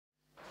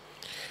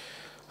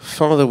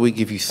Father, we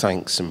give you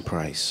thanks and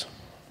praise.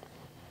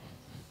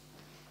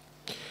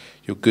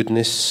 Your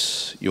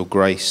goodness, your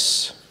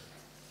grace,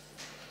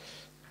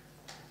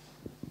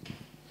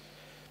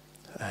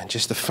 and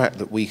just the fact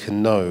that we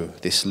can know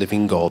this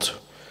living God,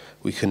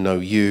 we can know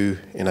you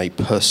in a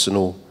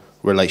personal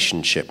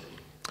relationship.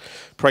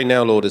 Pray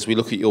now, Lord, as we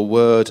look at your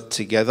word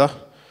together,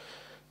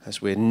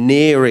 as we're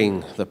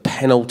nearing the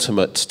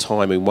penultimate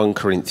time in 1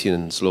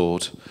 Corinthians,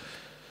 Lord,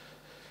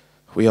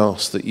 we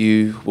ask that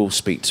you will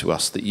speak to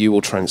us, that you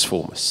will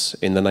transform us.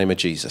 In the name of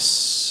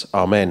Jesus.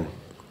 Amen.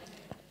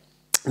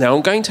 Now,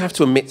 I'm going to have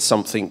to admit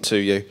something to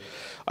you.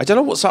 I don't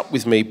know what's up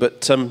with me,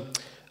 but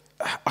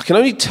I can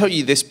only tell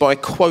you this by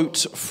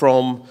quote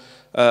from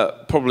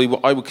probably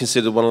what I would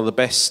consider one of the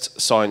best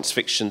science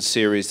fiction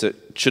series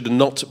that should have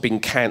not been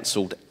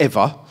cancelled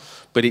ever,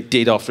 but it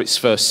did after its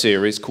first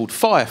series, called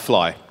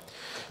Firefly.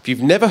 If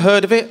you've never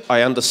heard of it,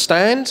 I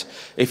understand.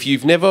 If you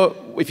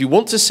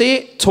want to see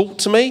it, talk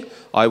to me.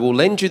 I will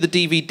lend you the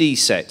DVD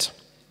set.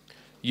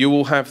 You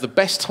will have the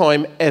best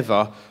time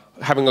ever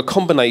having a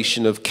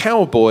combination of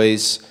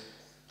cowboys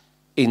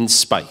in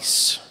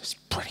space. It's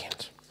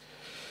brilliant.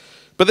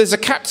 But there's a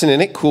captain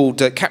in it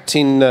called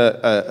Captain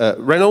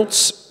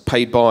Reynolds,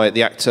 played by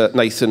the actor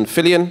Nathan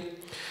Fillion.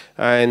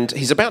 And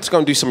he's about to go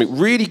and do something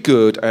really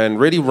good and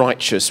really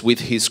righteous with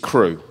his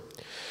crew.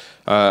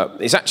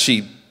 It's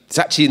actually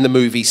in the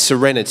movie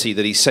Serenity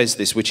that he says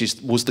this, which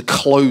was the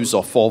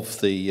close-off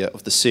of the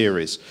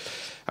series.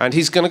 And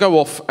he's going to go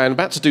off and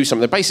about to do something.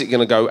 They're basically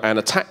going to go and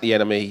attack the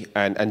enemy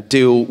and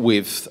deal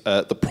with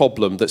the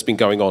problem that's been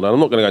going on. And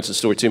I'm not going to go into the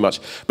story too much.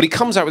 But he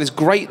comes out with this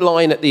great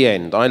line at the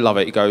end. I love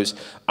it. He goes,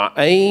 "I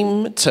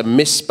aim to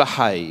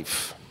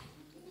misbehave."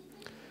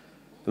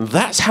 And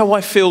that's how I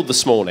feel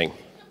this morning.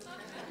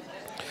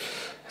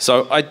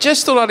 So I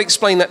just thought I'd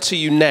explain that to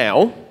you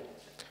now.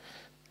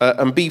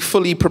 And be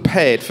fully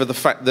prepared for the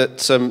fact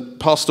that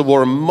Pastor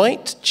Warren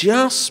might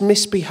just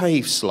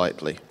misbehave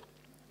slightly.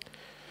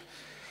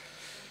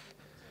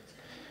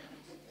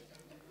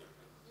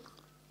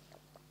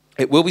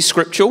 It will be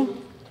scriptural.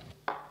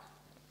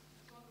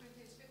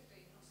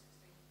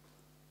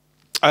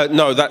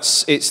 No,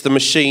 it's the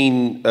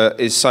machine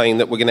is saying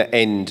that we're going to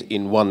end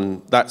in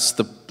one. That's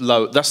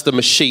the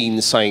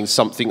machine saying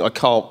something I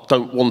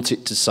don't want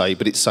it to say,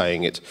 but it's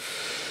saying it.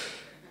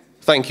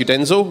 Thank you,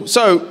 Denzel.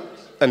 So.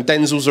 And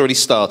Denzel's already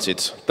started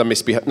the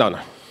misbehave. No.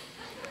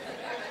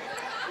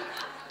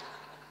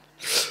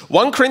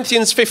 1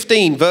 Corinthians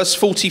 15, verse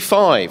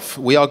 45.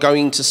 We are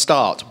going to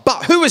start.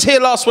 But who was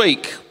here last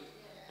week?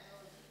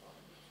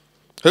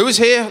 Who was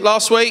here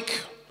last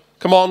week?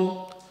 Come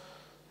on.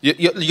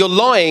 You're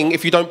lying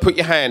if you don't put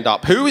your hand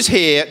up. Who was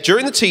here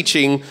during the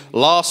teaching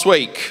last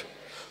week?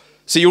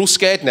 So you're all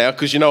scared now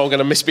because you know I'm going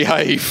to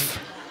misbehave.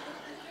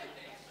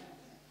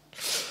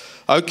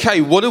 Okay,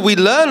 what did we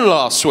learn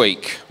last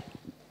week?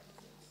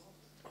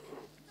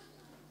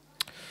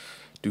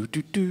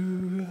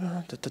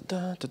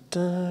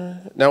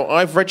 Now,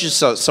 I've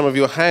registered some of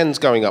your hands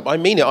going up. I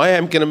mean it. I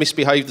am going to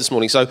misbehave this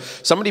morning. So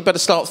somebody better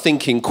start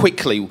thinking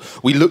quickly.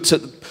 We looked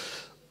at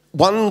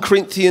 1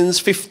 Corinthians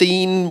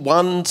 15,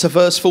 1 to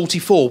verse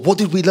 44. What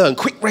did we learn?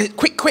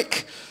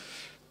 Quick.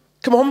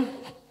 Come on.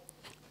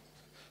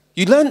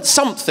 You learned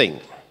something.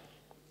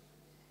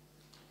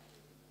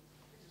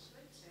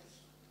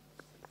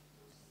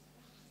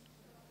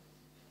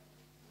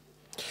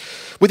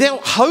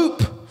 Without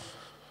hope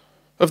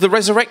of the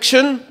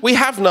resurrection, we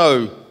have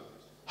no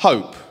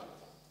hope.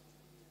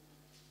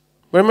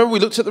 Remember we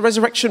looked at the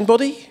resurrection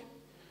body?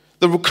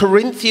 The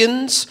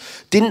Corinthians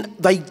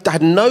they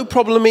had no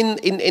problem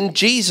in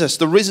Jesus,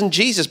 the risen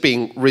Jesus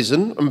being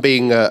risen and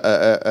being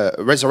a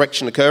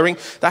resurrection occurring.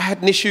 They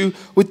had an issue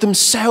with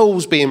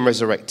themselves being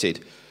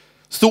resurrected.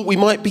 Thought we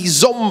might be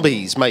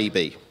zombies,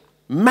 maybe.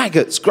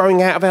 Maggots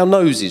growing out of our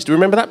noses. Do you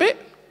remember that bit?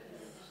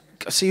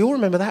 See, you all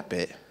remember that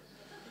bit.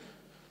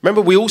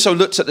 Remember, we also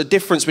looked at the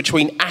difference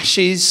between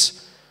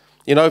ashes,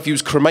 if you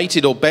was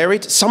cremated or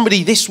buried.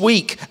 Somebody this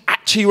week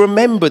actually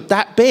remembered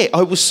that bit.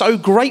 I was so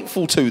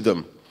grateful to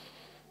them.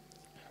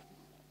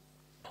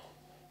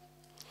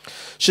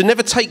 Should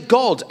never take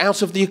God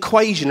out of the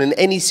equation in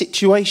any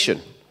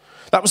situation.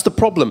 That was the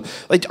problem.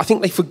 I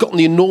think they've forgotten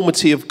the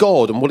enormity of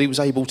God and what he was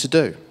able to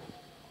do.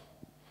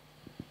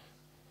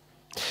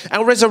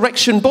 Our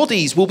resurrection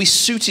bodies will be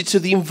suited to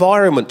the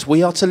environment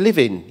we are to live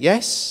in,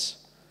 yes?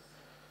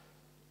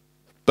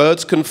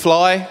 Birds can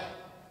fly.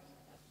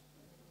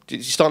 Did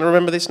you start to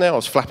remember this now? I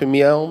was flapping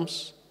my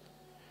arms.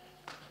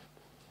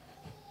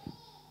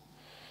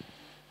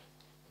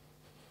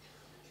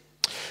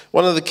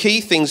 One of the key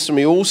things to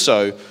me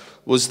also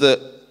was that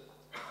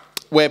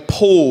where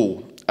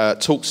Paul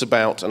talks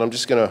about, and I'm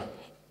just going to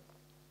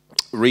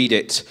read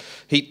it,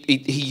 he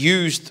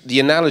used the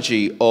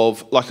analogy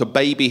of like a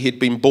baby who'd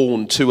been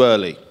born too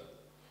early,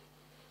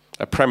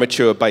 a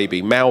premature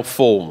baby,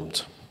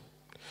 malformed.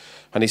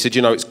 And he said,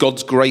 it's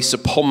God's grace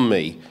upon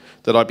me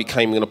that I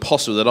became an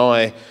apostle, that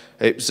I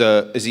It's,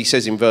 as he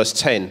says in verse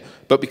 10,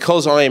 but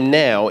because I am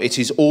now, it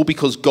is all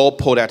because God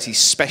poured out his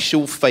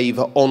special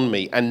favour on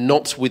me, and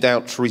not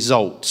without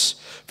results.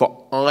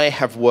 For I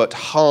have worked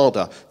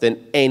harder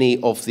than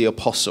any of the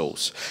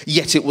apostles.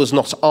 Yet it was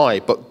not I,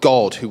 but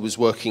God who was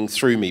working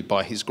through me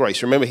by his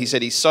grace. Remember, he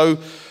said he's so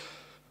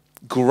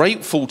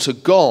grateful to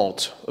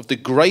God of the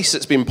grace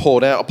that's been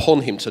poured out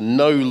upon him to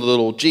know the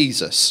Lord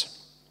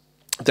Jesus,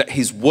 that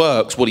his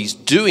works, what he's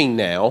doing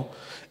now,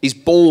 is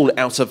born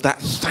out of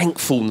that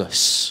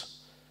thankfulness.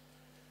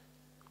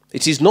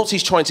 It is not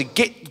he's trying to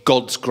get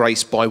God's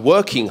grace by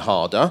working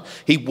harder.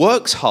 He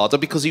works harder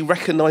because he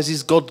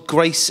recognises God's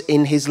grace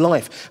in his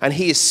life. And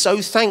he is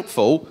so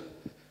thankful,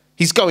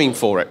 he's going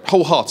for it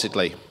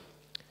wholeheartedly. Do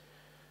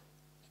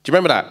you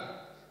remember that?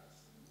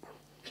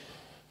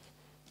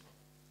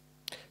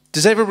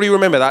 Does everybody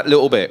remember that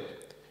little bit?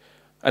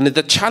 And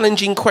the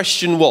challenging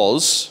question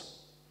was,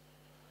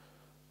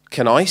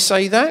 can I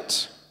say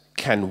that?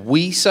 Can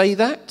we say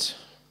that?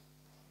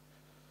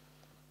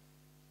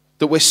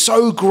 That we're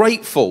so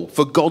grateful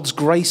for God's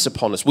grace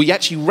upon us. We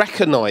actually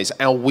recognise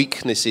our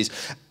weaknesses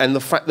and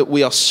the fact that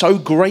we are so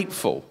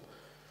grateful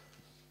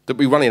that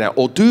we're running out.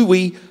 Or do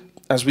we,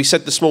 as we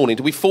said this morning,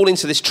 do we fall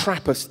into this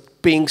trap of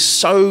being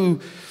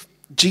so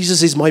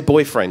Jesus is my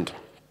boyfriend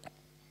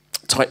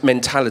type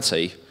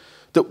mentality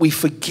that we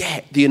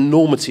forget the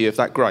enormity of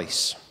that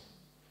grace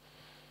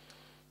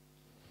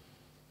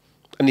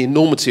and the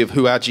enormity of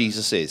who our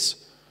Jesus is?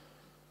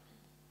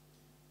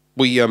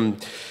 We,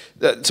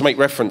 to make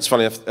reference,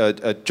 funny enough,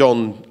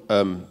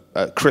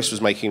 Chris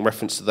was making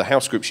reference to the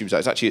house group she was at.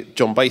 It's actually at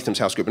John Batham's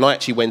house group, and I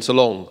actually went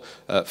along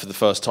for the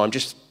first time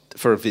just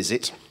for a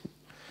visit.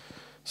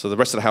 So the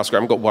rest of the house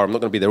group, I haven't got worried, I'm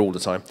not going to be there all the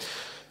time.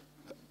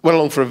 Went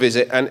along for a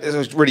visit, and it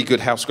was a really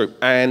good house group.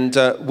 And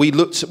we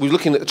were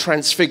looking at the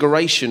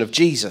transfiguration of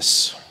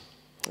Jesus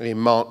in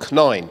Mark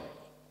 9.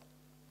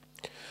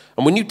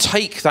 And when you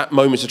take that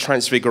moment of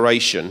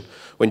transfiguration,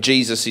 when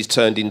Jesus is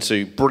turned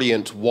into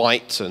brilliant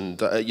white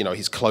and,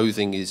 his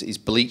clothing is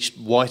bleached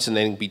white and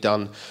then be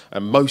done,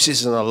 and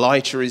Moses and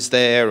Elijah is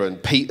there,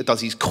 and Peter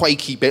does his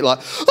quaky bit like,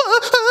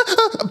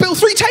 build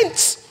 3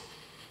 tents.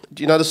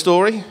 Do you know the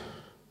story?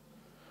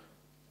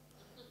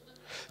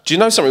 Do you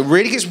know something? It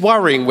really gets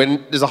worrying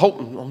when there's a whole...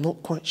 I'm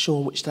not quite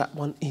sure which that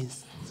one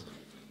is.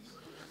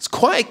 It's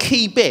quite a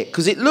key bit,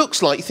 because it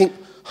looks like you think,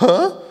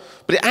 huh?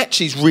 But it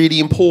actually is really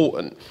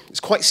important.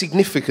 It's quite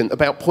significant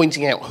about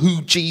pointing out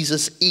who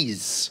Jesus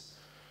is,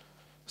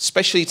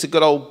 especially to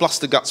good old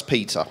blusterguts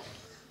Peter.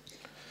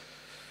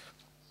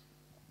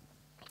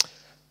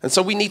 And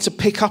so we need to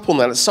pick up on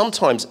that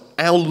sometimes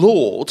our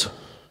Lord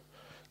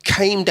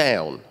came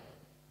down,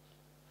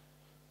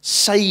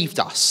 saved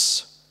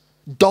us,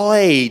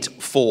 died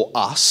for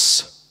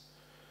us,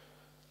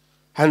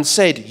 and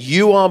said,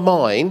 you are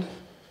mine,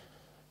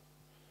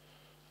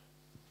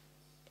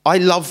 I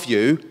love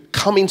you,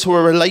 come into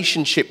a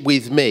relationship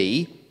with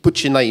me,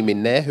 put your name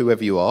in there,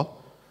 whoever you are.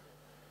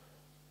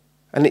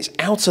 And it's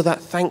out of that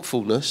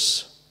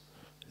thankfulness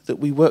that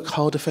we work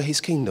harder for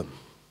his kingdom.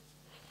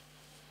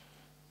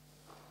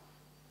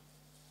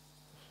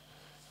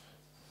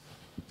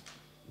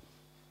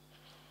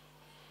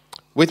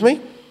 With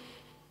me?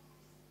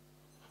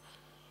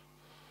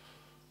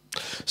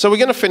 So we're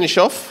going to finish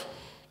off,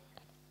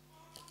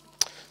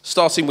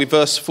 starting with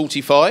verse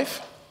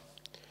 45.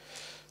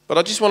 But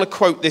I just want to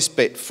quote this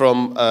bit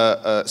from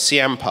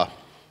Siampa.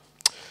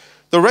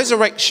 The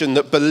resurrection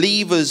that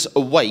believers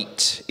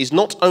await is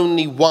not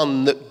only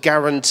one that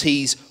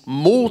guarantees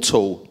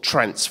mortal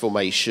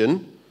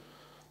transformation,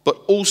 but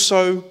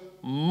also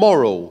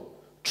moral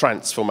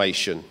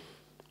transformation.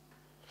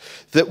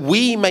 That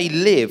we may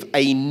live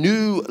a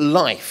new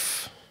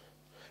life,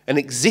 an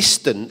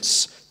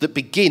existence that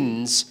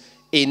begins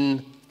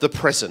in the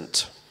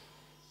present.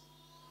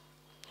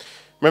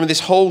 Remember,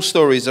 this whole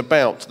story is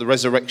about the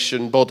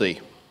resurrection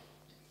body.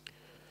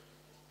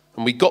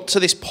 And we got to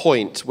this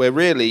point where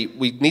really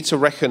we need to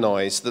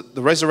recognize that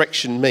the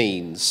resurrection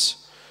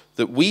means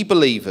that we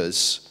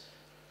believers,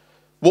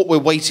 what we're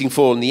waiting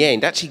for in the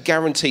end, actually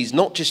guarantees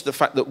not just the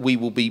fact that we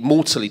will be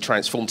mortally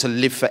transformed to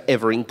live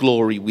forever in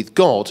glory with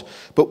God,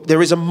 but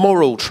there is a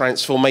moral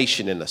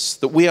transformation in us,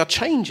 that we are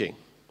changing.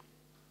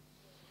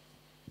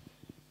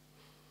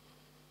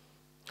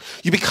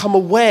 You become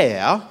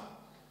aware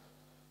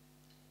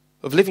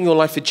of living your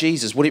life for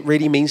Jesus, what it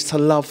really means to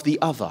love the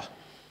other.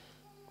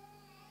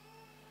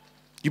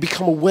 You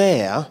become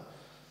aware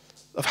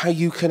of how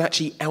you can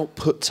actually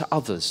output to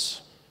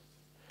others.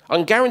 I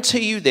can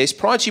guarantee you this,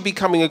 prior to you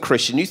becoming a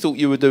Christian, you thought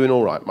you were doing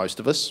all right, most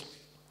of us.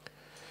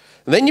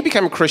 And then you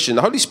become a Christian,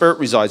 the Holy Spirit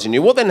resides in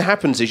you. What then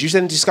happens is you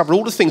then discover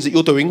all the things that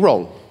you're doing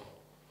wrong.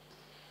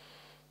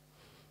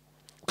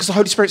 Because the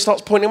Holy Spirit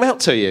starts pointing them out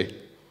to you.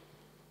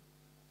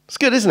 It's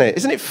good, isn't it?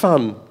 Isn't it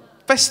fun?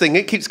 Best thing,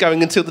 it keeps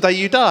going until the day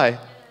you die.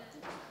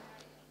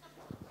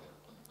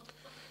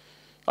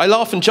 I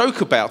laugh and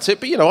joke about it,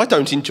 but I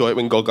don't enjoy it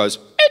when God goes,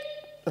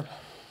 eh.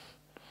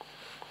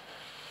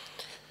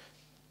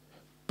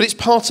 But it's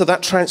part of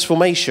that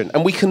transformation,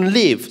 and we can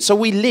live. So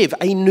we live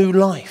a new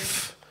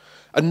life,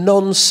 a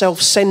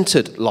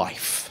non-self-centered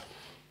life.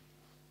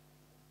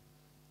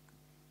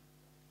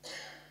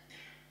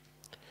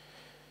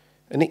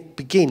 And it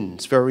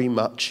begins very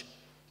much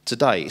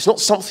today. It's not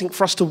something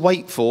for us to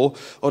wait for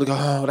or to go,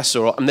 oh, that's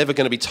all right, I'm never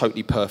going to be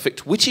totally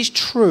perfect, which is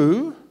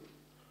true.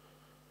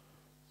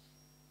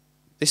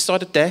 This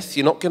side of death,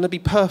 you're not going to be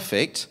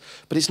perfect,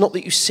 but it's not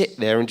that you sit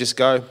there and just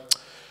go,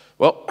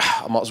 well,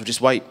 I might as well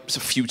just wait. It's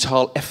a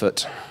futile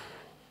effort.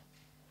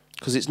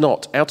 Because it's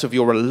not. Out of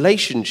your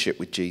relationship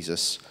with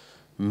Jesus,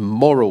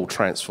 moral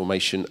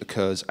transformation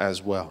occurs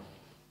as well.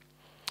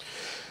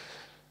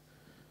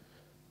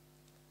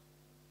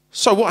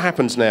 So what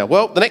happens now?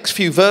 Well, the next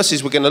few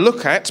verses we're going to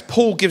look at,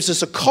 Paul gives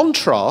us a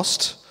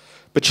contrast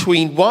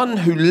between one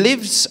who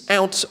lives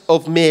out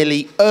of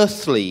merely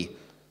earthly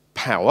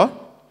power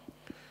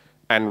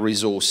and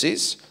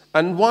resources,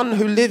 and one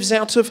who lives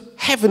out of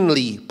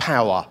heavenly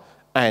power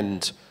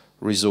and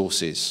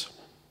resources.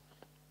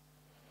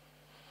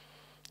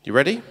 You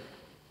ready?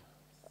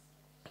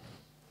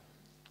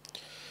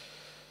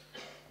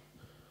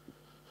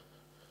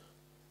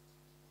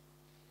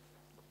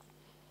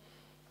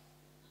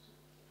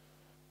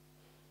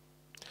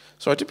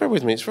 So do bear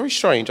with me, it's very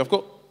strange. I've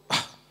got,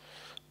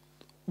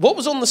 what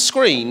was on the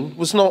screen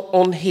was not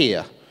on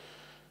here,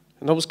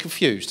 and I was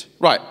confused.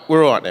 Right,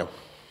 we're all right now.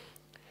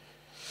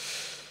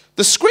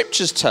 The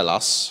scriptures tell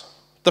us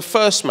the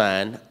first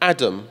man,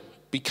 Adam,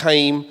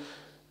 became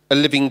a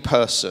living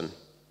person.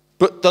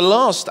 But the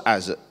last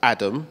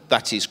Adam,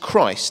 that is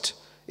Christ,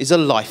 is a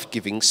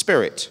life-giving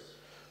spirit.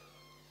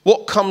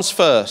 What comes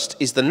first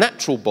is the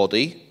natural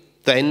body,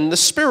 then the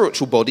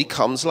spiritual body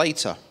comes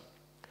later.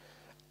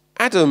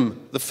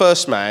 Adam, the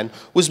first man,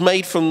 was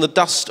made from the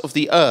dust of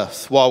the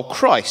earth, while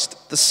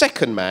Christ, the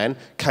second man,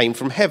 came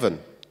from heaven.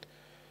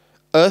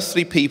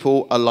 Earthly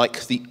people are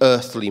like the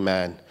earthly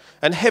man,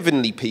 and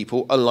heavenly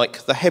people are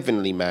like the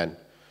heavenly man.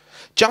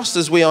 Just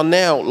as we are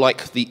now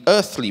like the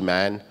earthly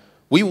man,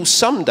 we will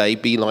someday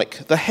be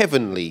like the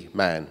heavenly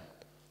man.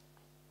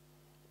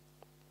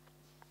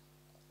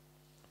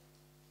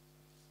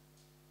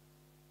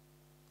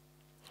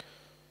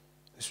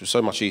 This was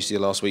so much easier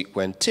last week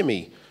when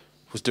Timmy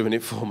was doing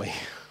it for me.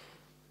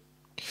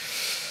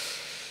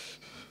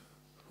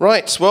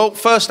 Right, well,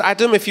 first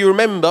Adam, if you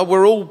remember,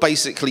 we're all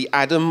basically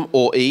Adam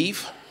or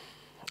Eve.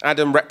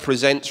 Adam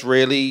represents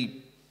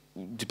really,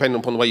 depending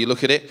upon the way you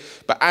look at it,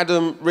 but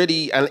Adam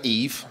really and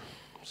Eve,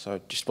 so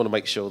just want to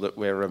make sure that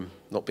we're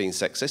not being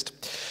sexist.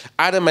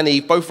 Adam and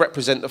Eve both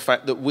represent the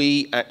fact that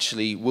we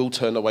actually will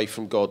turn away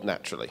from God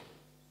naturally.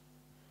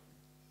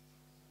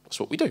 That's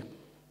what we do.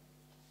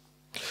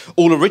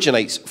 All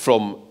originates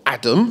from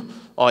Adam,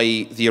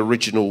 i.e. the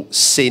original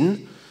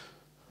sin,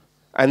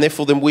 and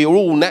therefore then we are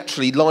all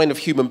naturally, line of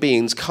human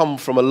beings, come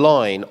from a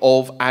line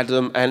of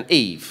Adam and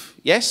Eve.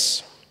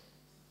 Yes?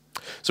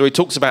 So he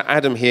talks about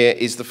Adam here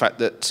is the fact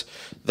that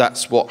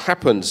that's what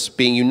happens.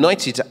 Being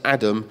united to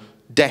Adam,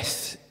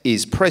 death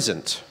is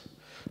present.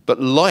 But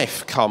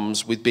life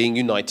comes with being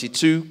united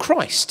to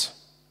Christ.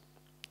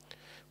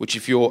 Which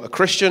if you're a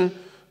Christian,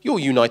 you're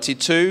united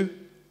to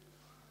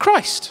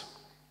Christ.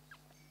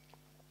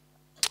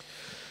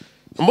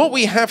 And what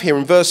we have here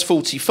in verse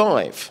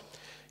 45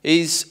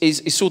 is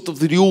sort of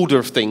the order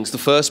of things. The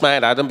first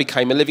man, Adam,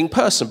 became a living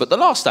person. But the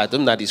last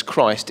Adam, that is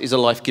Christ, is a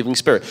life-giving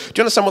spirit. Do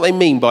you understand what they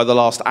mean by the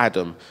last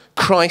Adam?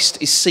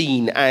 Christ is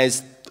seen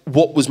as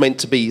what was meant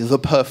to be the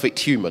perfect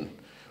human.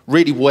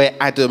 Really where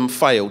Adam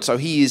failed. So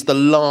he is the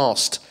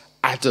last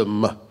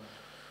Adam.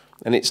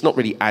 And it's not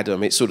really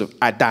Adam, it's sort of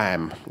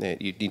Adam.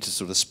 You need to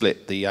sort of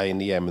split the A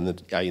and the M and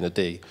the A and the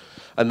D.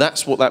 And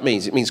that's what that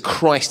means. It means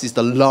Christ is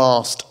the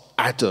last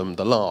Adam,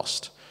 the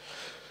last.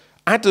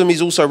 Adam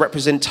is also a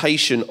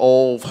representation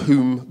of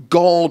whom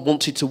God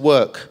wanted to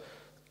work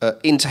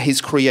into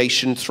his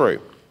creation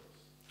through.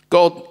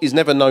 God is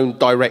never known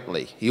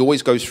directly. He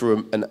always goes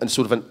through a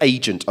sort of an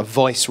agent, a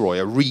viceroy,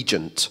 a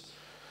regent.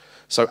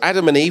 So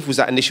Adam and Eve was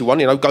that initial one,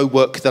 go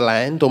work the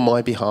land on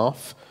my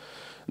behalf.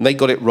 And they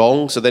got it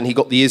wrong, so then he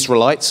got the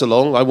Israelites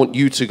along. I want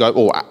you to go,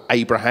 or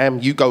Abraham,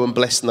 you go and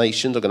bless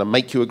nations. I'm going to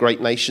make you a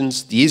great nation.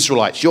 The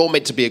Israelites, you're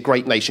meant to be a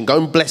great nation.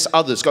 Go and bless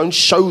others. Go and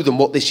show them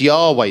what this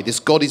Yahweh, this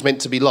God is meant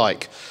to be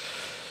like.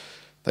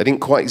 They didn't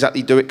quite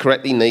exactly do it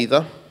correctly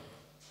neither.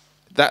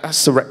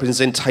 That's the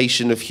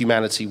representation of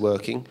humanity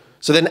working.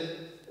 So then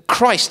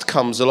Christ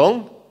comes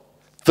along,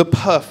 the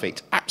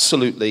perfect,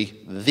 absolutely,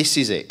 this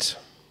is it.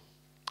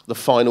 The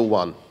final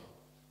one.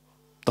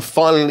 The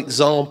final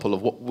example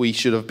of what we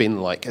should have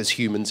been like as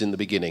humans in the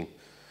beginning.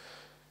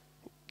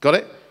 Got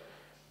it?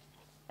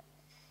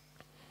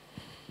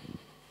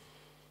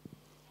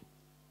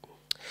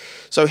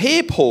 So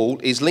here Paul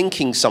is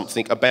linking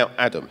something about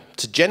Adam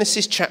to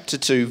Genesis chapter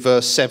 2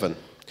 verse 7,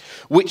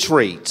 which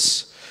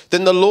reads,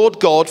 "Then the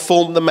Lord God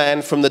formed the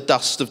man from the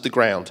dust of the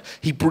ground.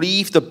 He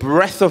breathed the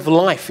breath of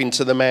life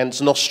into the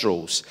man's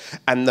nostrils,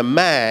 and the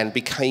man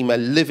became a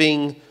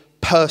living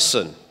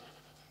person."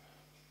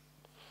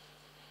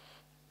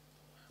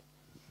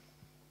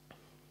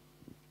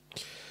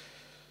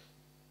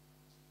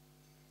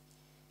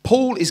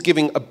 Paul is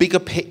giving a bigger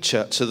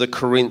picture to the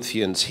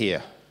Corinthians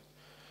here.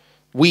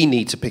 We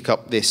need to pick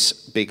up this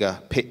bigger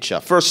picture.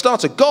 For a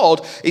starter,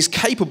 God is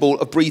capable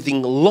of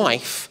breathing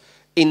life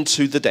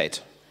into the dead.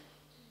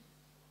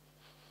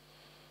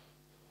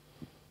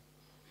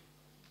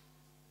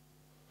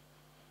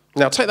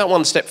 Now, take that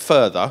one step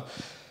further.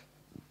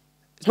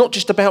 It's not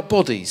just about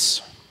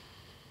bodies.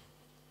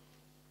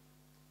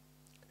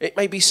 It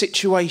may be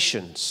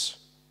situations.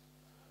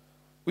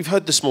 We've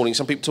heard this morning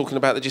some people talking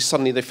about that just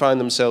suddenly they find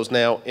themselves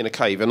now in a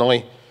cave, and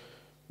I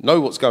know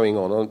what's going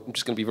on. I'm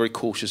just going to be very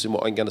cautious in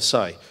what I'm going to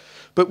say.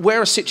 But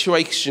where a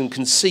situation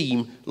can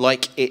seem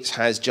like it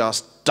has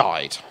just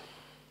died,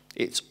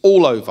 it's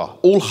all over,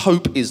 all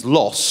hope is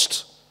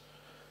lost,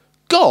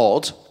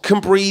 God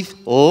can breathe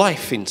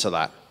life into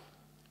that.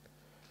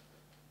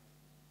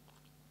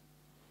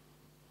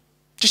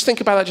 Just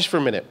think about that just for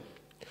a minute.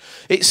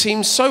 It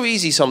seems so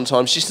easy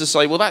sometimes just to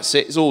say, well, that's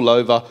it, it's all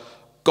over.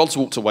 God's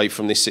walked away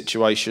from this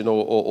situation,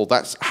 or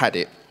that's had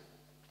it.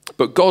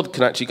 But God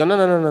can actually go,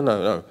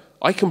 no.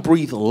 I can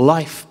breathe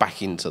life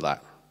back into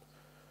that.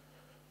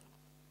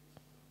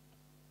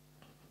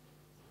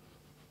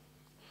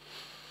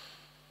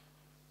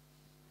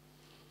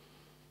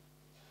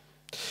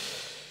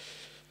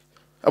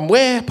 And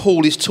where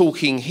Paul is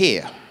talking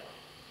here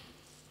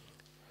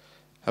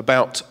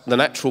about the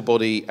natural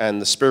body and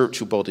the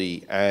spiritual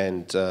body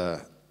and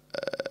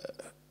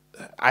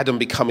Adam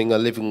becoming a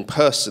living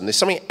person, there's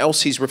something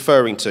else he's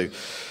referring to.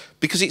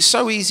 Because it's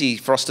so easy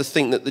for us to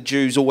think that the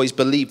Jews always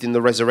believed in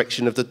the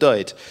resurrection of the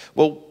dead.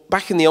 Well,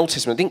 back in the Old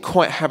Testament, they didn't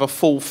quite have a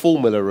full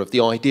formula of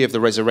the idea of the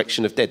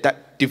resurrection of dead.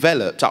 That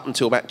developed up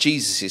until about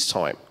Jesus'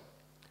 time.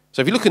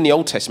 So if you look in the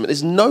Old Testament,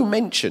 there's no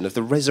mention of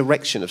the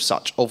resurrection of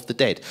such of the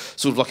dead,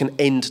 sort of like an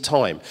end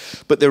time.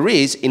 But there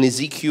is in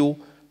Ezekiel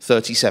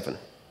 37,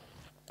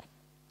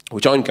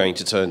 which I'm going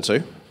to turn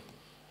to.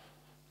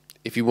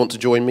 If you want to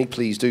join me,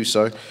 please do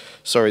so.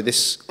 Sorry,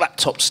 this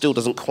laptop still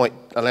doesn't quite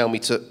allow me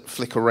to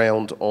flick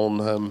around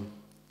on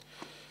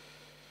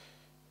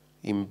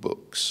in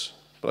books.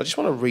 But I just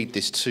want to read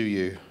this to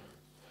you.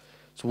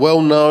 It's well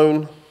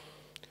known.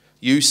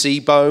 You see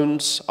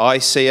bones, I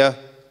see her.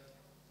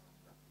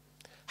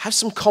 Have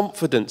some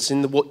confidence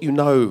in what you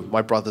know,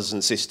 my brothers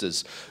and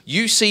sisters.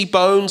 You see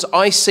bones,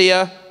 I see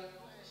her.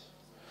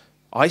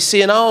 I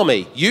see an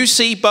army. You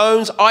see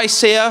bones, I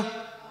see her.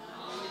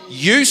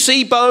 You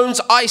see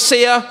bones, I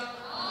see her.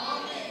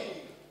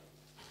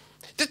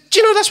 Do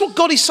you know that's what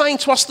God is saying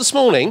to us this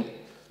morning?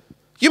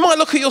 You might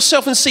look at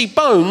yourself and see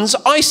bones,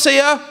 I see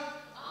her.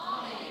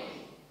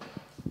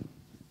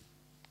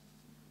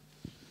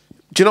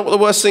 Do you know what the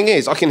worst thing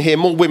is? I can hear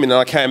more women than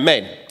I can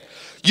men.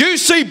 You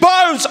see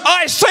bones,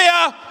 I see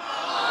her.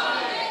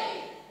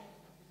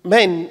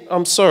 Men,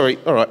 I'm sorry.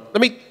 All right,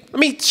 let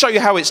me show you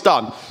how it's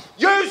done.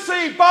 You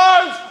see bones,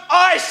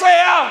 I see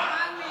her.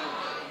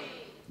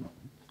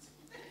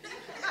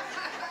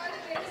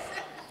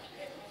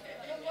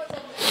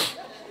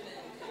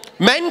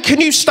 Men, can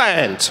you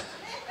stand?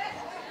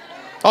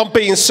 I'm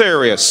being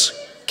serious.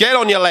 Get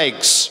on your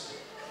legs.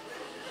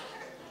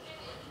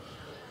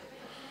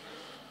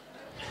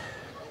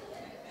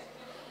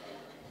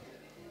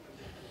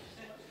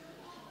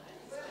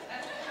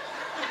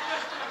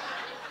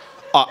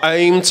 I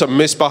aim to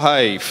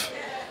misbehave.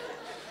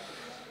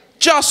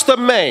 Just the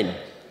men.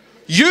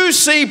 You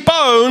see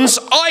bones,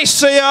 I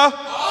see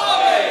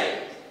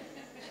her.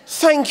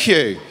 Thank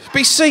you.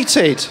 Be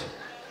seated.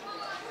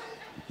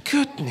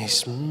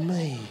 Goodness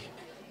me.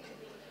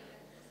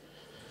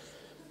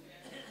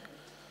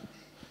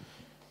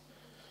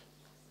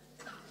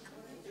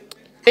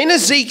 In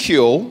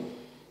Ezekiel,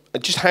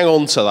 just hang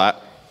on to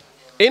that.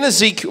 In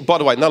Ezekiel, by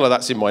the way, none of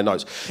that's in my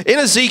notes. In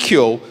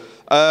Ezekiel,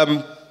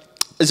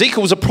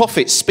 Ezekiel was a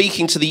prophet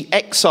speaking to the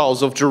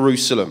exiles of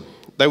Jerusalem.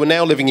 They were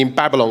now living in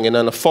Babylon in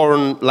a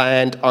foreign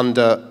land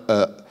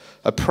under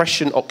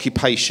oppression,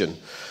 occupation.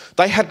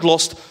 They had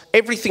lost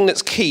everything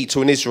that's key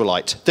to an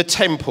Israelite. The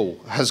temple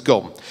has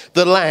gone.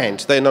 The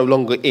land they're no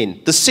longer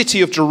in. The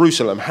city of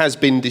Jerusalem has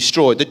been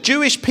destroyed. The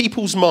Jewish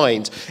people's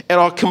minds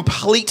are in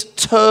complete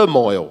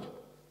turmoil.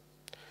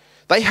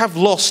 They have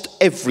lost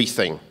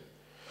everything.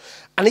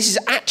 And this is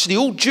actually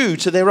all due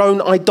to their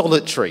own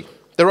idolatry,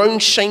 their own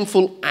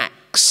shameful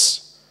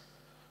acts.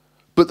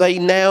 But they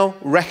now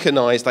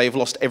recognize they have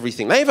lost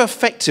everything. They have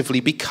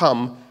effectively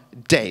become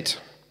dead.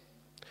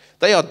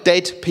 They are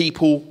dead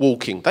people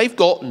walking. They've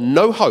got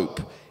no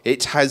hope.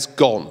 It has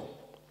gone.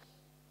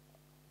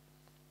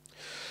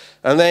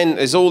 And then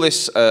there's all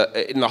this,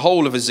 in the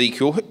whole of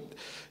Ezekiel,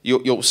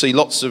 you'll see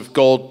lots of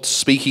God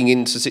speaking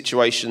into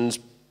situations,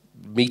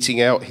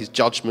 meting out his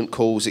judgment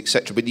calls,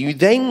 etc. But you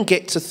then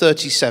get to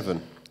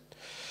 37,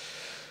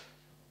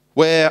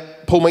 where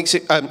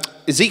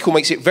Ezekiel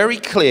makes it very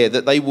clear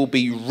that they will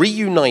be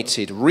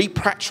reunited,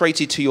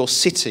 repatriated to your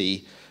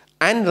city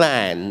and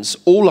lands,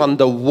 all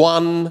under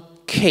one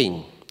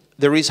king.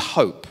 There is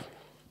hope.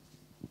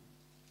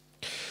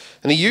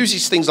 And he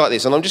uses things like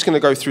this, and I'm just going to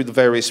go through the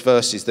various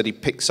verses that he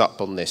picks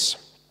up on this.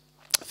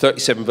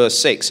 37 verse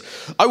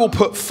 6, I will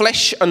put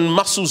flesh and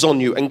muscles on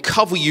you and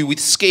cover you with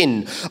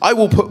skin. I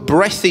will put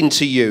breath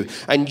into you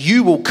and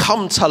you will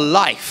come to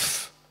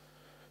life.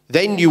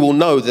 Then you will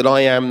know that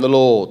I am the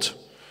Lord.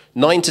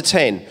 9 to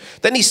 10.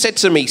 Then he said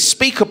to me,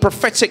 speak a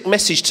prophetic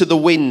message to the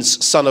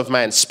winds, son of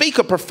man. Speak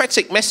a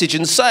prophetic message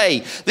and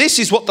say, this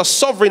is what the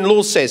sovereign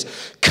Lord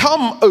says.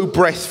 Come, O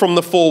breath from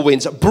the four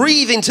winds,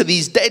 breathe into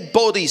these dead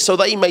bodies so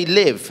they may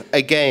live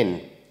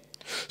again.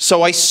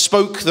 So I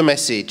spoke the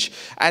message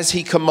as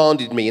he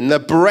commanded me, and the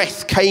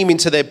breath came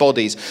into their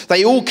bodies.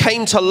 They all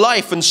came to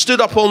life and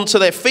stood up onto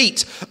their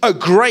feet, a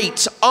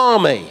great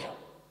army.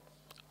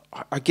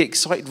 I get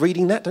excited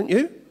reading that, don't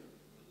you?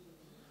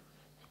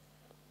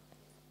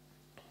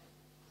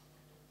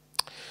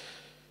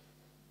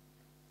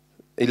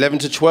 (11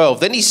 to 12).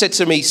 Then he said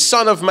to me,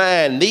 son of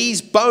man,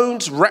 these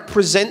bones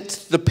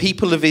represent the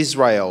people of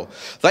Israel.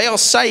 They are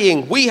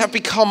saying, we have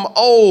become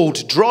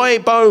old, dry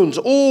bones.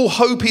 All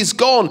hope is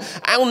gone.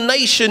 Our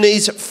nation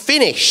is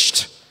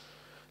finished.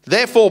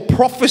 Therefore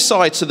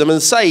prophesy to them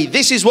and say,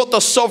 this is what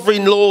the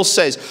sovereign Lord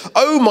says.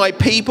 O my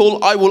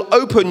people, I will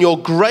open your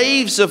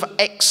graves of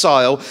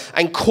exile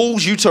and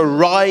cause you to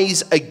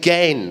rise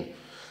again.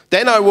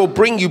 Then I will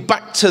bring you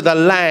back to the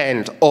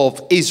land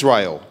of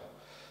Israel.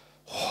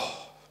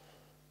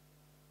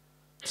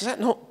 Does that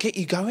not get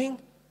you going?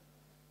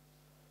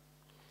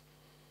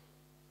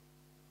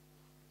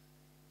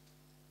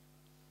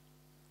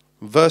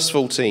 Verse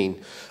 14,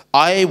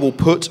 I will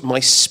put my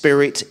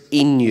spirit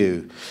in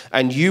you,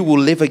 and you will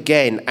live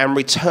again and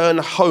return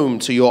home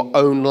to your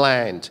own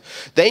land.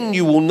 Then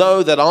you will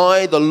know that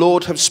I, the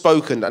Lord, have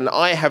spoken, and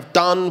I have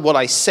done what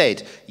I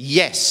said.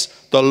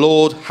 Yes, the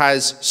Lord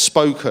has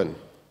spoken.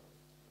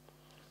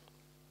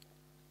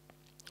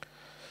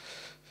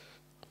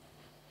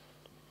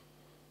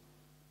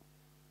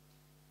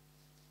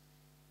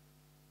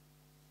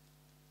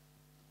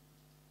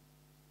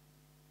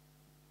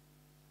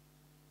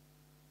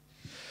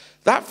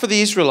 That for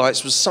the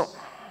Israelites was something.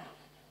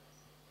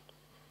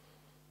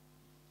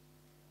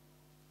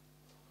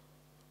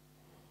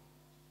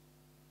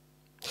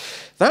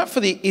 That for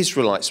the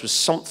Israelites was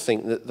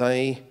something that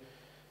they,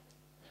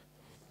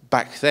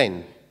 back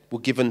then, were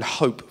given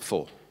hope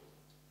for.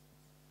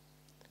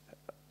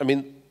 I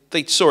mean,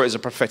 they saw it as a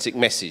prophetic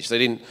message. They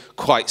didn't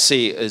quite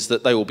see it as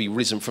that they will be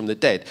risen from the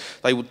dead.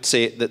 They would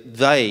see it that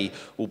they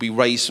will be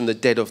raised from the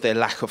dead of their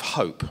lack of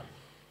hope.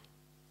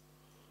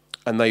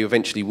 And they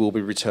eventually will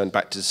be returned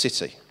back to the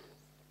city.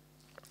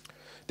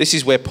 This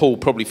is where Paul,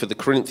 probably for the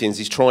Corinthians,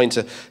 is trying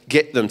to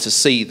get them to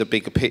see the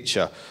bigger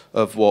picture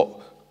of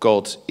what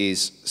God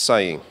is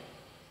saying.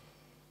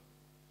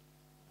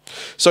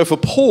 So for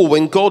Paul,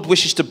 when God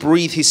wishes to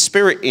breathe his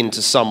spirit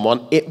into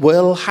someone, it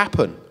will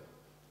happen.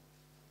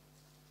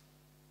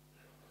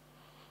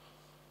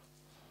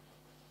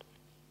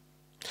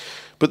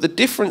 But the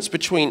difference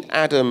between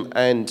Adam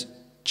and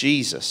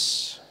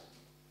Jesus,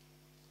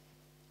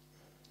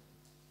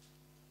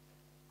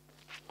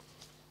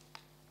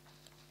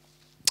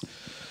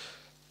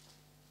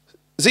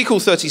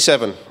 Ezekiel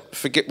 37,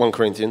 forget 1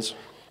 Corinthians.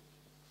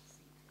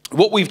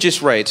 What we've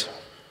just read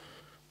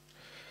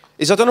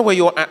is, I don't know where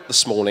you're at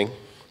this morning.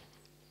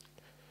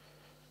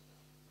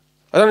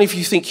 I don't know if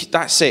you think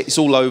that's it, it's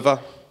all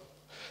over.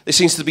 There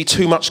seems to be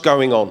too much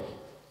going on.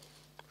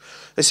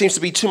 There seems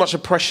to be too much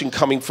oppression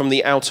coming from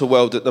the outer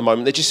world at the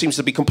moment. There just seems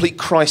to be complete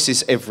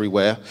crisis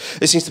everywhere.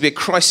 There seems to be a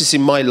crisis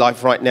in my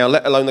life right now,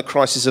 let alone the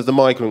crisis of the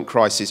migrant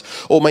crisis.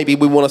 Or maybe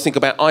we want to think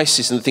about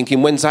ISIS and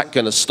thinking, when's that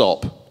going to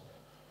stop?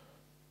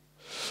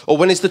 Or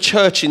when is the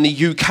church in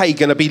the UK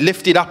going to be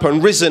lifted up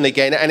and risen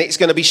again, and it's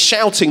going to be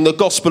shouting the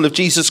gospel of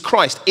Jesus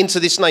Christ into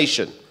this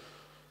nation?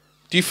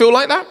 Do you feel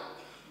like that?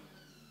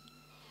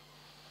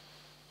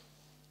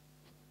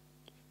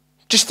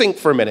 Just think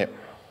for a minute.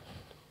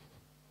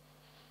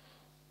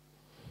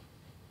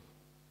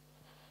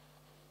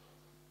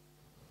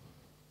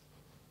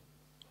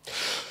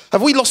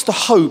 Have we lost the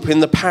hope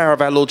in the power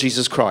of our Lord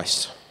Jesus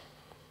Christ?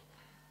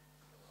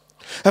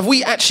 Have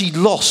we actually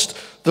lost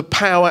the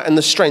power and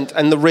the strength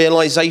and the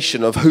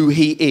realization of who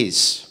he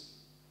is?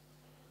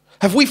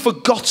 Have we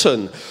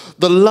forgotten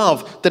the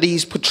love that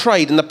he's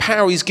portrayed and the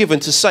power he's given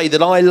to say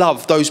that I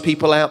love those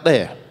people out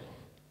there?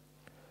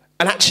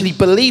 And actually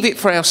believe it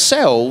for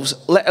ourselves,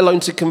 let alone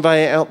to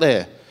convey it out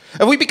there.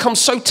 Have we become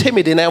so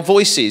timid in our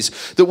voices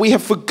that we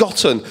have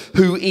forgotten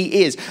who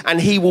he is,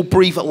 and he will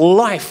breathe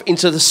life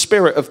into the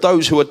spirit of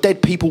those who are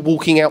dead people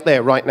walking out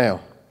there right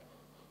now?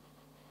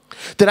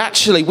 That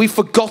actually we've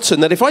forgotten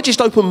that if I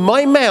just open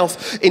my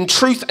mouth in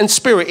truth and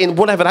spirit, in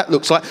whatever that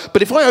looks like,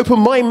 but if I open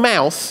my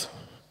mouth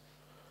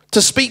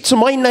to speak to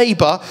my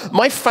neighbor,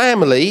 my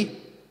family,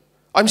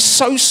 I'm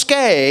so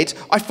scared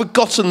I've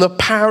forgotten the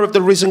power of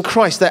the risen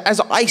Christ, that as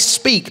I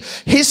speak,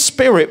 his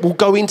spirit will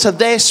go into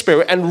their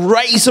spirit and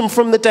raise them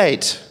from the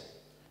dead.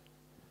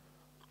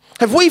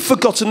 Have we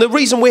forgotten the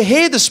reason we're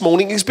here this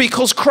morning is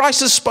because Christ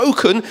has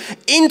spoken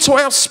into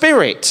our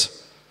spirit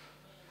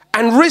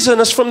and risen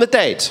us from the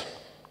dead?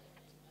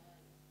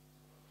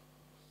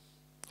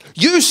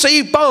 You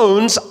see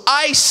bones,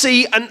 I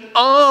see an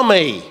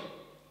army,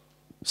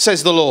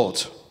 says the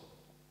Lord.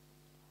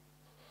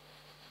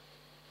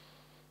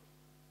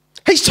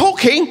 He's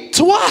talking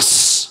to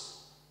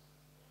us.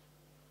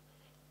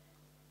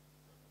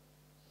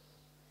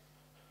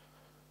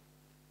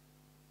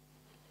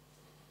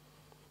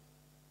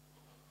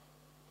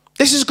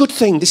 This is a good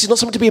thing. This is not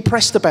something to be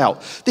oppressed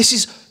about. This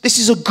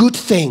is a good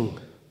thing.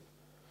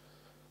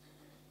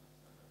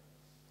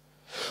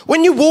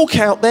 When you walk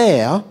out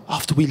there,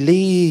 after we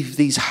leave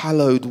these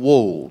hallowed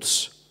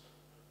walls,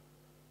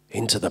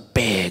 into the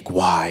big,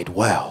 wide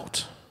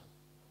world,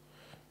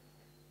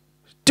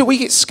 do we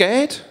get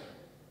scared?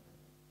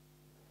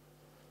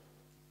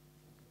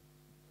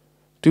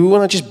 Do we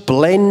want to just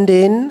blend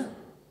in?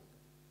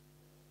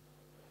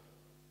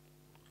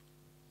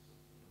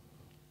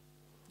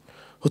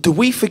 Or do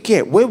we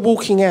forget we're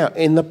walking out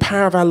in the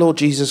power of our Lord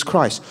Jesus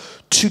Christ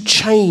to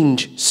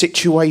change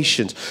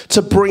situations,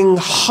 to bring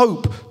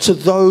hope to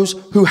those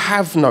who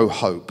have no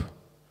hope,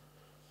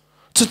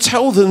 to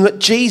tell them that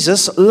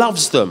Jesus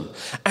loves them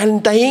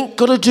and they ain't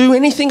got to do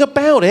anything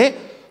about it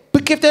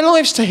but give their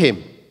lives to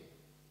him,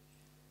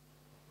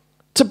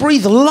 to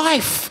breathe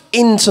life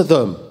into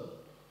them?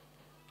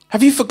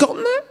 Have you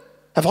forgotten that?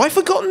 Have I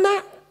forgotten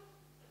that?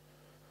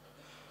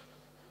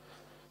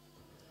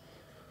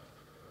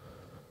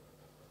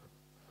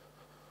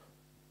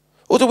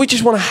 Or do we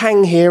just want to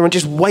hang here and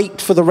just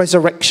wait for the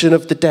resurrection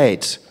of the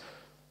dead?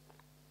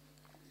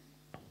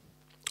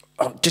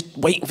 I'm just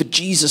waiting for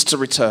Jesus to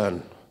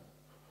return.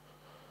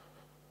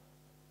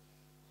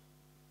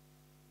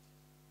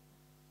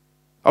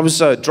 I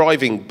was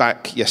driving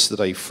back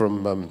yesterday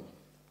from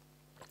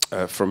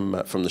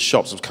the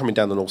shops. I was coming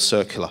down the North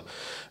Circular,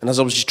 and as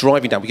I was just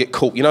driving down, we get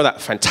caught. You know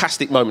that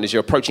fantastic moment as you're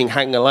approaching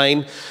Hanger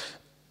Lane,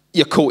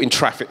 you're caught in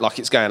traffic like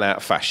it's going out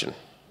of fashion.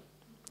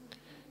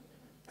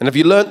 And have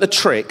you learnt the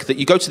trick that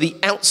you go to the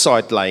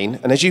outside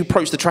lane, and as you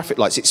approach the traffic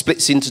lights, it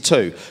splits into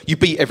two. You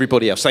beat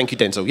everybody else. Thank you,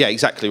 Denzel. Yeah,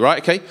 exactly,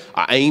 right? Okay.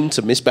 I aim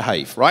to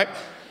misbehave, right?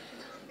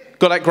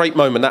 Got that great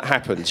moment that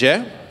happens,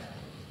 yeah?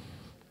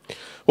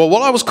 Well,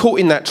 while I was caught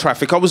in that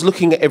traffic, I was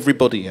looking at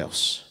everybody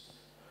else.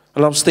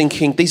 And I was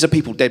thinking, these are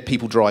people, dead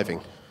people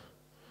driving.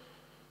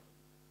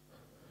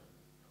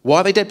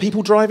 Why are they dead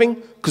people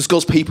driving? Because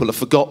God's people have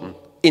forgotten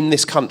in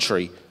this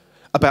country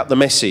about the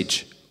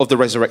message of the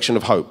resurrection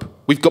of hope.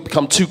 We've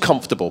become too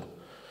comfortable.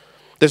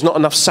 There's not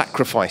enough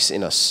sacrifice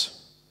in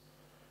us.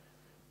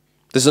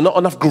 There's not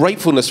enough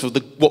gratefulness for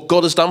what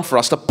God has done for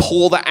us to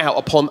pour that out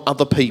upon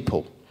other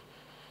people.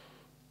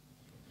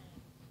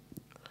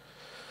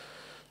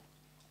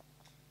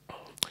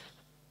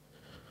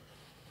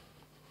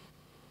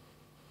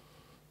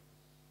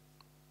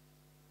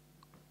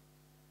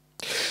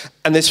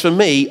 And there's, for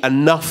me,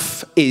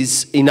 enough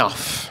is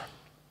enough.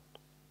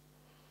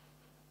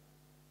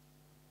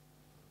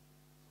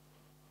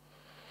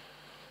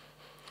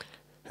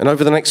 And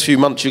over the next few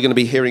months, you're going to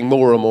be hearing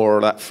more and more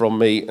of that from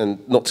me,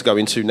 and not to go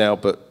into now,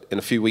 but in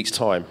a few weeks'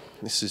 time.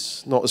 This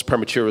is not as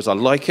premature as I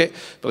like it,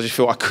 but I just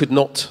feel I could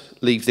not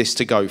leave this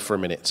to go for a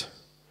minute.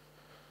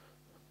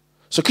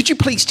 So could you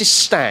please just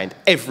stand,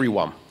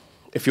 everyone,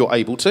 if you're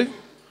able to?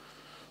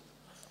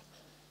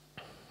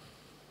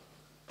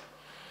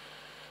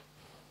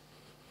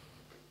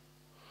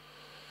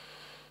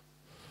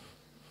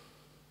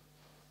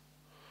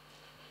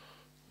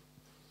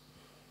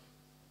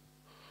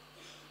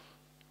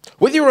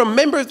 Whether you're a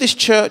member of this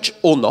church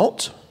or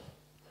not,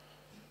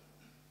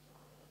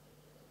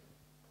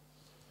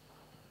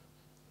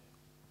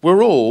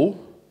 we're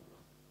all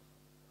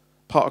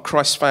part of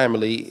Christ's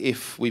family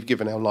if we've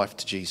given our life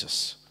to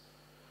Jesus.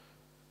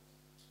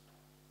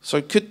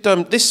 So could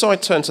this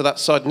side turn to that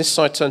side and this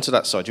side turn to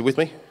that side? You with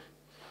me?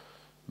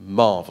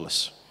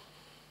 Marvellous.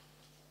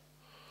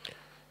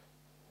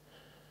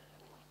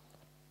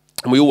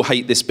 And we all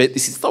hate this bit.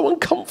 This is so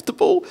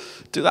uncomfortable.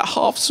 Do that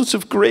half sort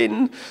of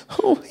grin.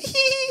 Oh,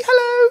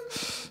 hello.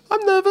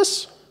 I'm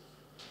nervous.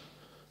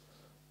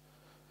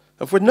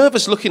 If we're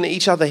nervous looking at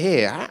each other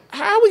here,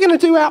 how are we going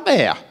to do out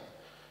there?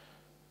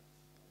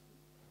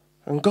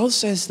 And God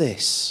says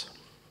this: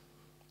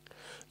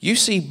 you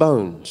see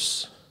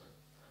bones,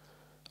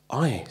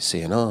 I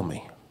see an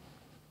army.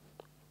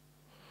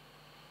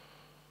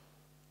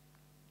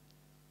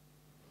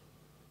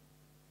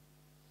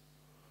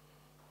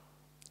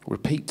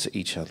 Repeat to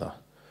each other.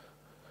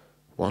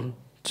 1,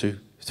 2,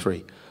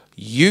 3.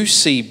 You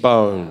see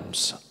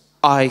bones,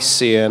 I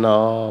see an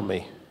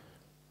army.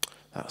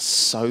 That's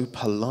so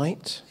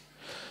polite.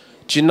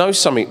 Do you know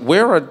something?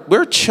 We're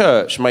a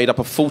church made up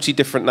of 40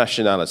 different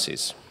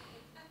nationalities.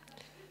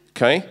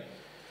 Okay?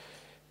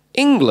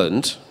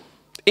 England,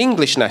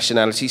 English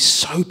nationality is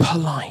so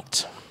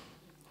polite.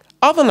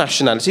 Other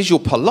nationalities, you're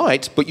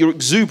polite, but you're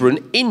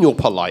exuberant in your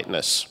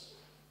politeness.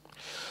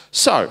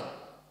 So,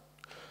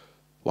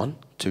 1,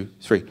 2,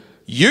 3.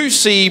 You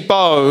see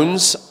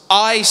bones,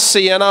 I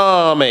see an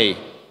army.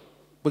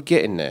 We're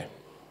getting there.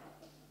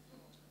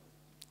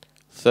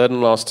 Third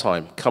and last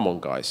time. Come on,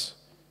 guys.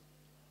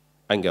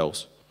 And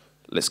girls.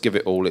 Let's give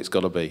it all it's got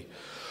to be.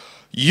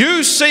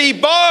 You see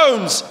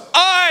bones,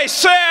 I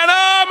see an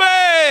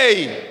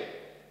army.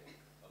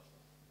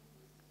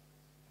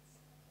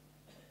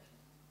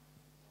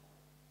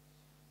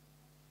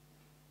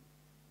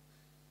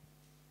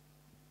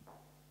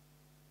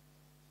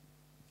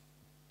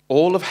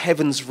 All of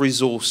heaven's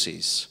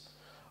resources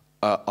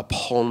are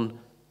upon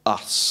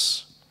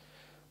us,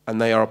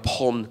 and they are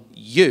upon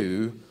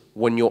you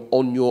when you're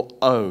on your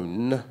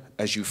own,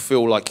 as you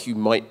feel like you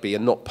might be,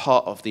 and not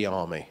part of the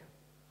army.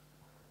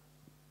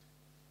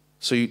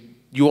 So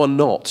you are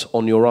not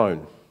on your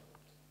own.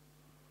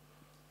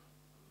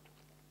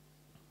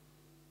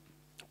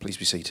 Please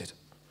be seated.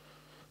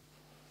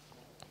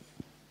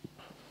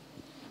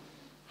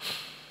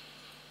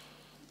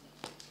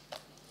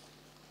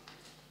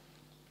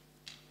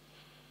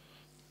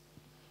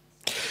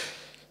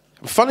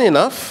 Funny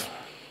enough,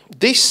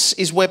 this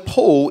is where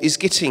Paul is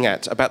getting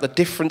at about the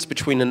difference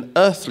between an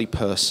earthly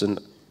person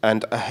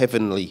and a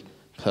heavenly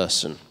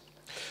person.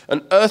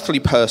 An earthly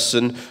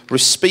person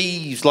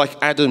receives, like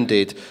Adam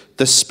did,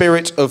 the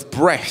spirit of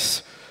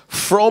breath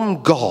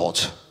from God.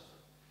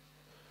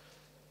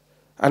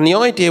 And the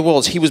idea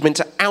was he was meant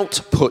to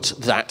output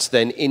that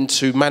then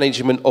into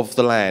management of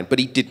the land, but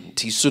he didn't.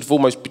 He sort of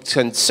almost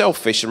became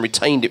selfish and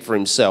retained it for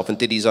himself and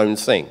did his own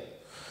thing.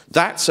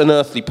 That's an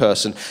earthly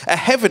person. A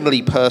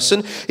heavenly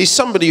person is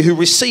somebody who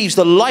receives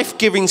the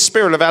life-giving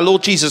spirit of our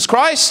Lord Jesus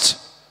Christ,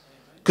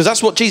 because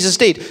that's what Jesus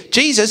did.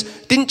 Jesus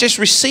didn't just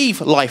receive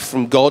life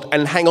from God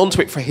and hang on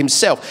to it for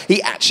himself.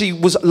 He actually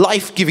was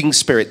life-giving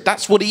spirit.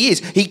 That's what he is.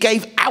 He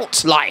gave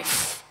out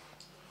life.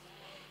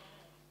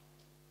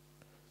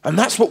 And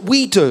that's what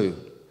we do.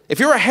 If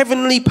you're a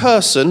heavenly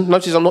person,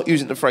 notice I'm not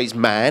using the phrase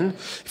man.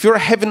 If you're a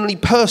heavenly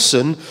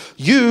person,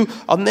 you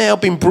are now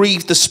being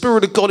breathed the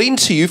Spirit of God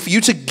into you for you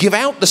to give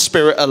out the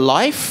Spirit of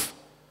life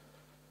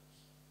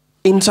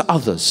into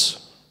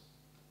others.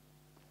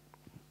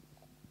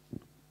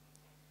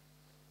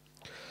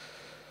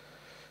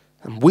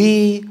 And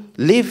we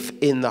live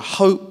in the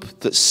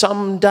hope that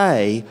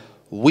someday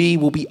we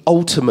will be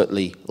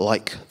ultimately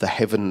like the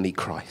heavenly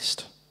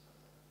Christ.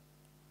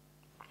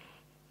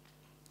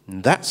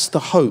 And that's the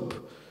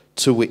hope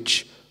to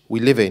which we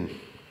live in.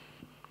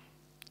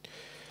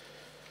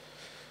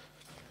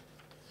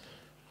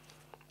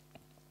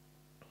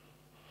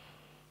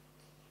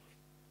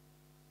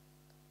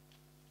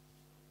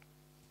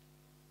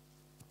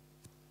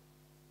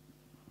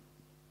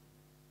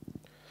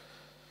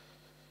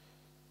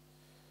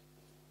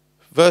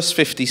 Verse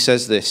 50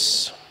 says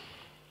this.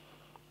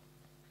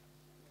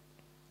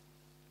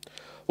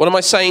 What am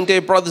I saying,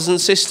 dear brothers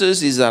and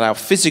sisters, is that our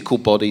physical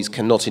bodies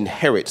cannot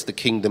inherit the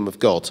kingdom of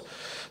God.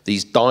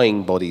 These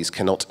dying bodies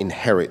cannot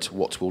inherit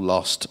what will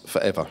last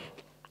forever.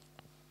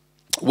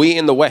 We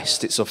in the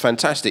West, it's a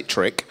fantastic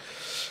trick,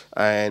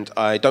 and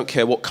I don't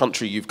care what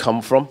country you've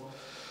come from.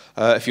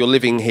 If you're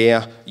living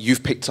here,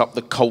 you've picked up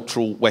the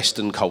cultural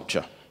Western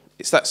culture.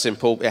 It's that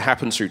simple. It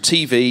happens through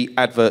TV,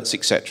 adverts,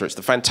 etc. It's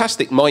the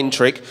fantastic mind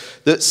trick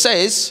that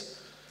says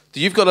that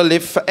you've got to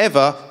live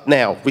forever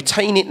now.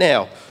 Retain it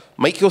now.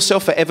 Make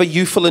yourself forever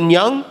youthful and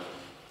young.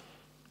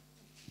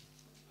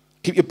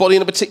 Keep your body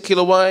in a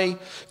particular way.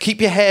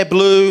 Keep your hair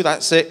blue.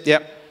 That's it.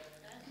 Yep.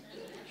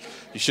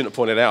 You shouldn't have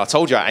pointed it out. I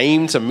told you I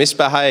aimed to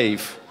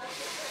misbehave.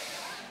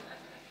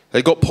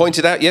 It got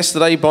pointed out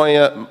yesterday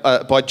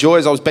by Joy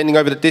as I was bending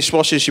over the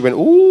dishwasher. She went,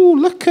 "Ooh,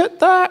 look at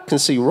that. Can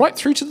see right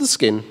through to the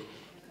skin."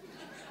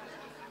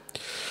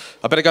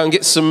 I better go and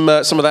get some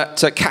of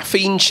that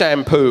caffeine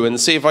shampoo and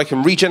see if I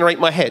can regenerate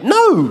my hair.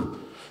 No!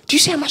 Do you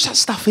see how much that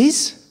stuff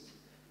is?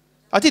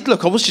 I did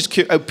look. I was just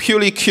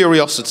purely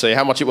curiosity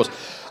how much it was.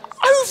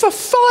 Over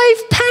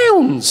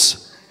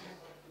 £5.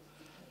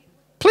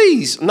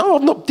 Please. No,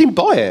 didn't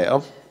buy it.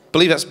 I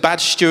believe that's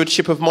bad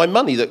stewardship of my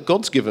money that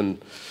God's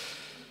given.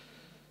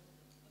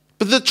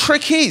 But the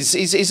trick is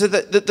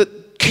that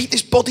keep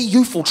this body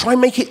youthful. Try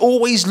and make it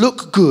always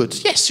look good.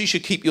 Yes, you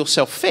should keep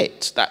yourself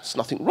fit. That's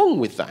nothing wrong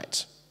with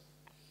that.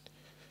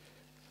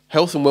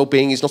 Health and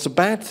well-being is not a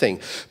bad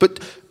thing.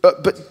 But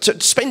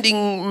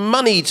spending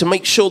money to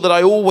make sure that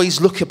I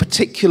always look a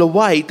particular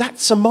way,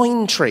 that's a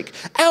mind trick.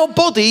 Our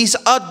bodies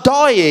are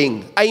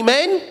dying.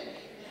 Amen?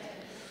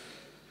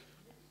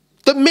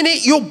 The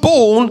minute you're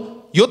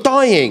born, you're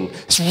dying.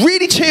 It's a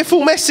really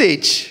tearful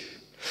message.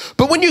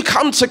 But when you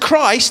come to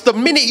Christ, the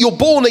minute you're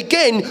born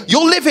again,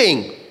 you're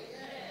living.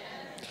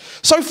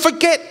 So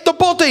forget the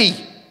body.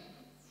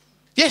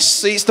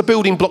 Yes, it's the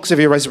building blocks of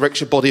your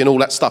resurrection body and all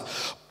that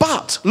stuff.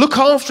 But look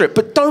after it.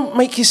 But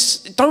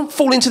don't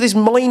fall into this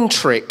mind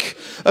trick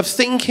of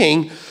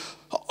thinking,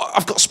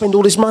 I've got to spend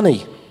all this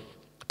money.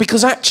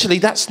 Because actually,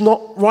 that's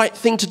not the right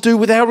thing to do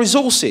with our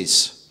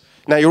resources.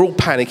 Now, you're all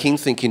panicking,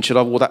 thinking, should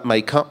I wear that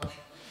makeup?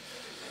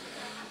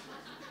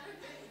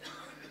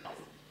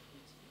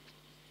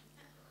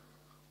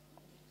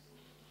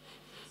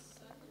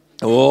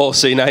 Oh,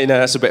 see, now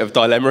that's a bit of a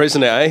dilemma,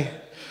 isn't it, eh?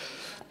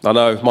 I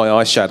know, my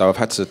eyeshadow, I've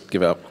had to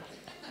give it up.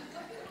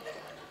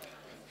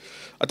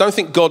 I don't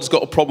think God's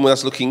got a problem with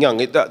us looking young.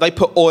 They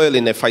put oil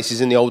in their faces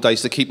in the old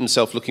days to keep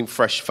themselves looking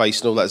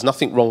fresh-faced and all that. There's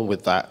nothing wrong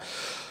with that.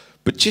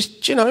 But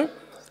just,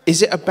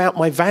 is it about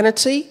my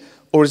vanity?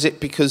 Or is it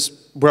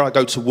because where I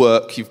go to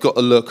work, you've got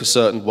to look a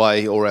certain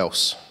way or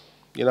else?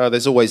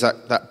 There's always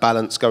that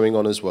balance going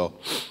on as well.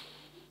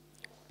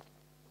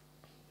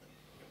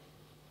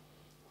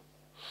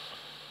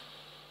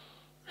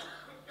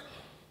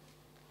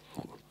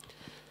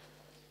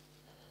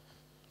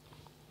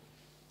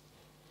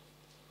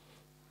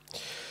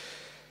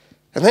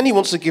 And And then he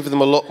wants to give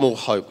them a lot more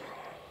hope.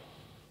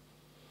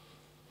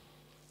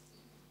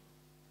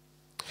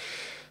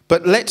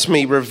 But let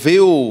me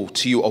reveal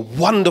to you a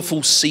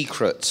wonderful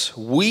secret.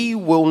 We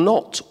will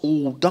not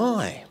all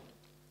die,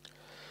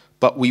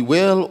 but we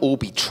will all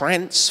be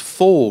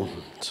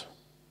transformed.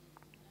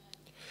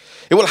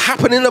 It will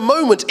happen in a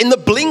moment, in the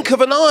blink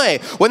of an eye,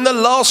 when the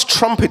last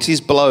trumpet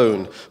is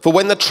blown. For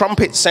when the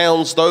trumpet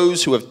sounds,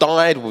 those who have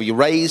died will be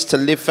raised to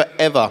live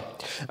forever.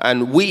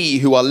 And we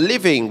who are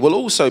living will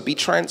also be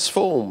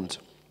transformed.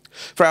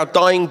 For our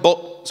dying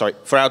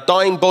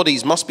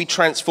bodies must be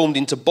transformed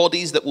into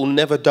bodies that will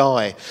never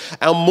die.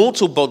 Our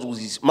mortal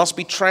bodies must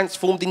be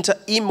transformed into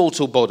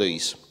immortal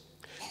bodies.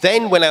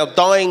 Then when our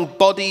dying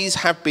bodies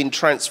have been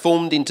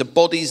transformed into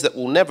bodies that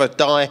will never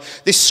die,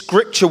 this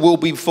scripture will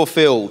be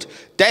fulfilled.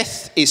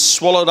 Death is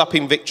swallowed up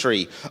in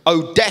victory.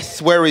 O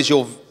death, where is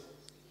your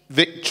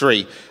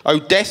victory? O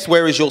death,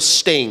 where is your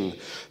sting?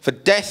 For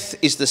death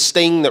is the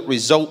sting that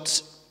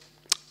results.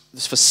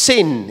 For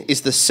sin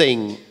is the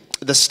sting.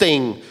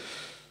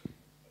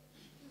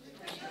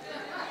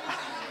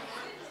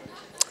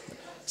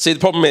 See, the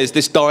problem is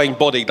this dying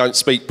body don't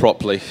speak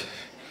properly.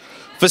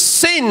 For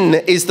sin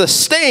is the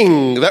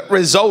sting that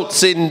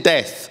results in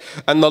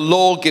death, and the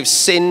law gives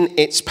sin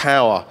its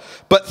power.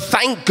 But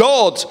thank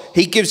God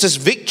he gives us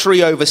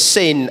victory over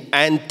sin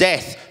and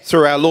death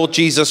through our Lord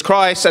Jesus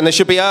Christ. And there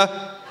should be a...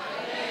 Amen.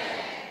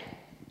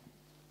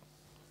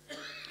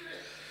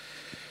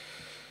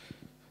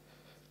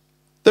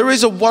 There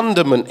is a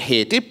wonderment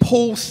here. Did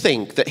Paul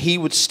think that he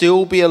would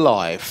still be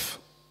alive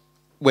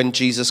when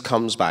Jesus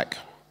comes back?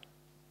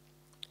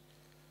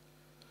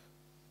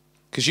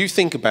 Because you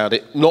think about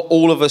it, not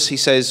all of us, he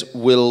says,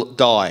 will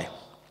die.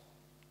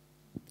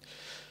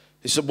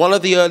 It's one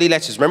of the early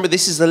letters. Remember,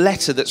 this is the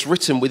letter that's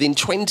written within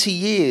 20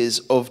 years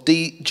of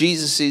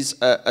Jesus'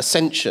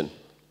 ascension.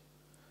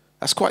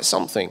 That's quite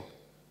something.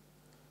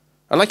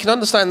 And I can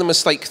understand the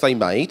mistake they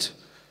made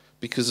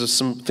because of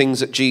some things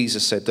that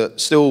Jesus said that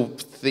still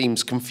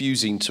seems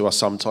confusing to us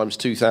sometimes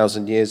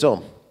 2,000 years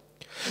on.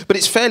 But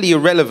it's fairly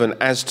irrelevant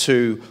as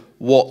to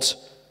what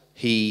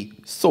he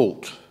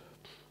thought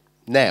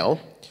now.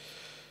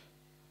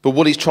 But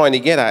what he's trying to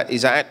get at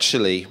is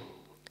actually,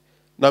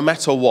 no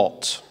matter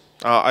what,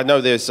 I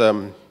know there's, it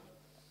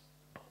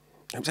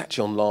was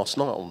actually on last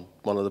night on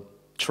one of the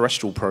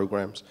terrestrial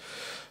programs,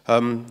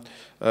 from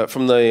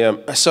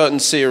a certain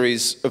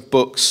series of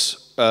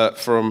books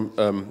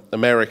from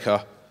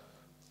America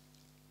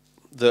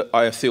that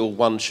I feel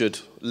one should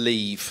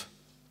leave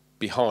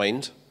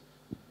behind.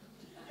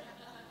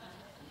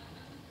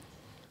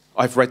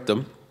 I've read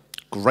them.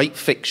 Great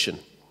fiction.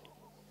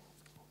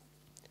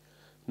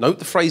 Note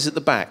the phrase at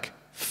the back,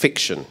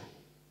 fiction.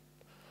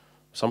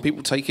 Some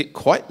people take it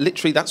quite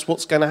literally, that's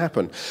what's going to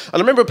happen. And I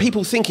remember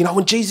people thinking,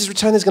 when Jesus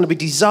returns, there's going to be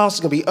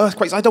disasters, there's going to be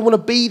earthquakes. I don't want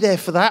to be there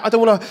for that. I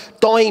don't want to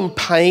die in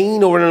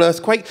pain or in an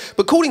earthquake.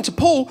 But according to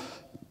Paul,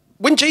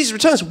 when Jesus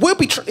returns,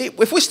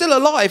 if we're still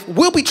alive,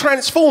 we'll be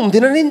transformed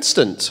in an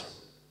instant.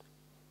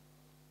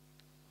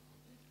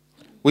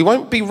 We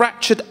won't be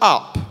raptured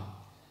up.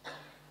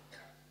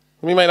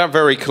 Let me make that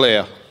very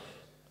clear.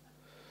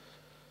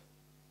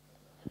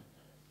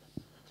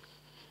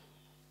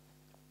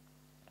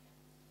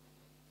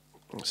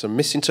 It's a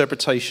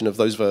misinterpretation of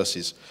those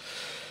verses.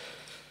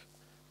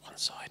 One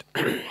side.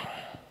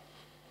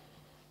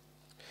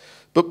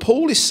 But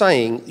Paul is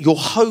saying, your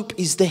hope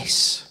is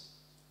this,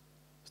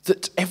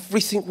 that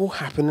everything will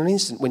happen in an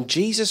instant. When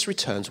Jesus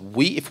returns,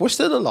 if we're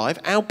still alive,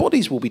 our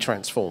bodies will be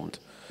transformed.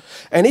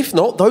 And if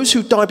not, those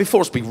who die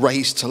before us will be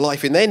raised to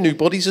life in their new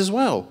bodies as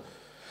well.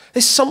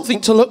 There's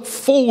something to look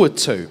forward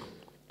to.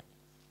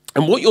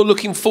 And what you're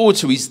looking forward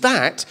to is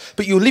that,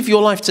 but you live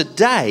your life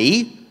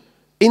today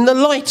in the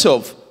light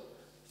of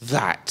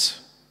that.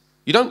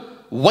 You don't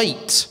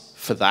wait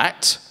for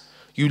that.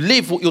 You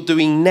live what you're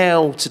doing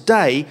now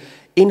today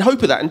in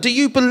hope of that. And do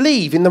you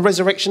believe in the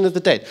resurrection of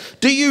the dead?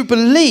 Do you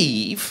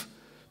believe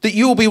that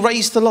you will be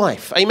raised to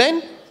life?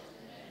 Amen?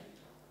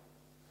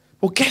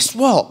 Well, guess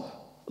what?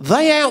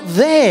 They out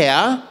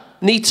there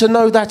need to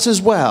know that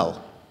as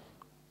well.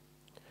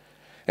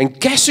 And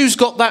guess who's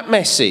got that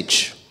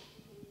message?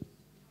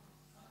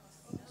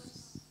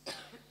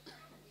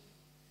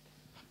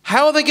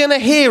 How are they going to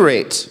hear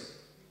it?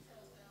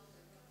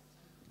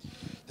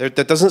 There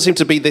doesn't seem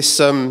to be this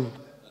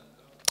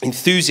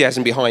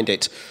enthusiasm behind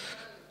it.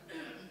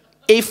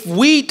 If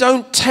we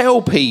don't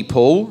tell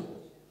people,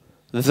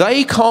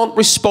 they can't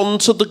respond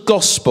to the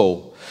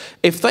gospel.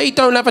 If they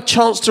don't have a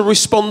chance to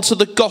respond to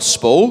the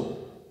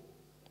gospel,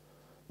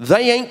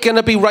 they ain't going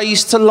to be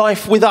raised to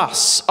life with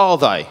us, are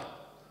they?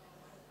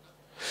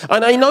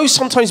 And I know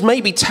sometimes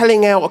maybe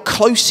telling our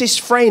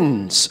closest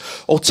friends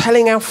or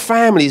telling our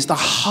family is the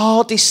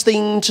hardest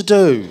thing to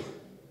do.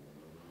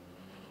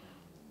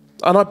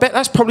 And I bet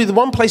that's probably the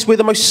one place we're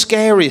the most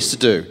scariest to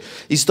do,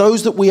 is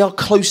those that we are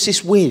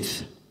closest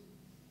with.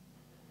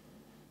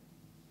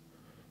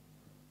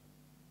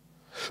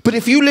 But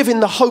if you live in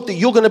the hope that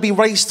you're going to be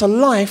raised to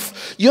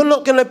life, you're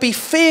not going to be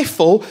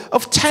fearful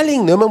of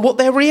telling them and what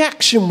their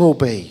reaction will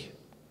be.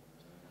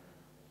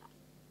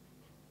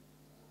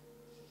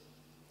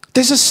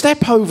 There's a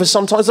step over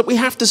sometimes that we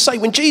have to say.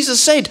 When Jesus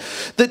said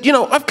that,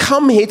 I've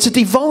come here to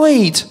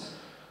divide,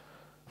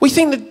 we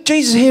think that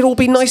Jesus here will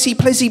be nicey,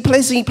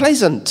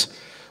 pleasant.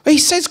 He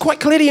says quite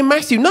clearly in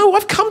Matthew, no,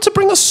 I've come to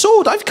bring a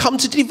sword. I've come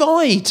to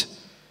divide.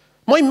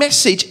 My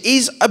message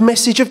is a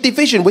message of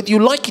division, whether you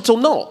like it or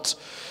not.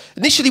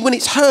 Initially, when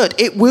it's heard,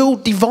 it will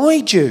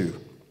divide you.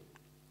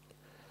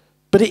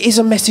 But it is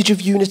a message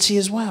of unity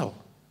as well.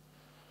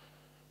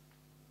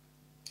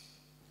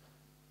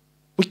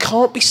 We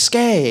can't be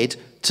scared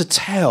to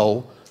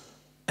tell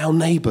our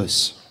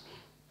neighbours.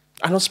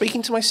 And I'm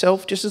speaking to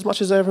myself just as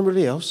much as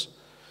everybody else.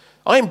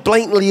 I am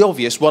blatantly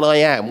obvious what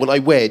I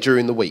wear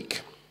during the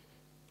week.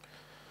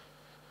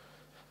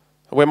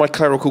 I wear my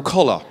clerical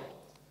collar.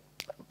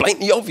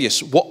 Blatantly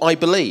obvious what I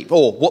believe,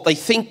 or what they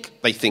think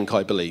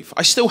I believe.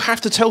 I still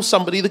have to tell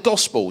somebody the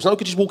gospel. It's no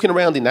good just walking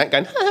around in that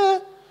going, ha,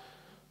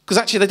 because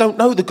actually they don't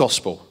know the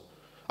gospel.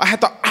 I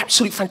had that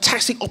absolute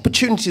fantastic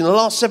opportunity in the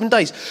last 7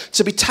 days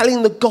to be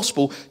telling the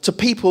gospel to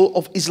people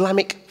of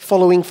Islamic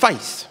following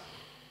faith.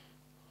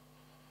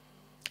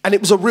 And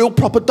it was a real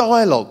proper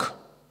dialogue.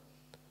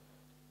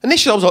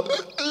 Initially I was like,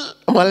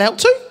 am I allowed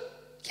to?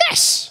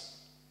 Yes.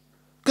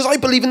 Because I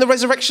believe in the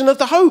resurrection of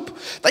the hope.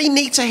 They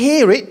need to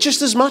hear it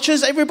just as much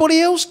as everybody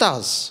else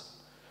does.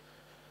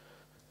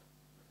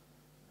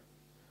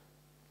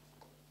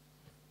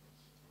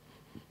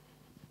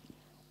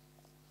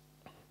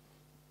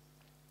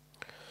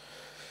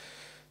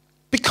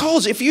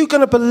 Because if you're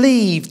going to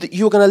believe that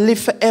you're going to live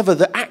forever,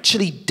 that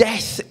actually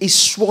death is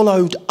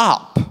swallowed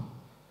up,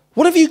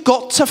 what have you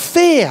got to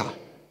fear?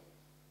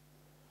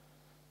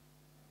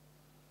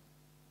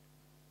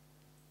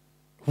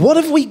 What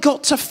have we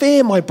got to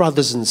fear, my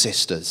brothers and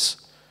sisters,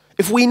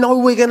 if we know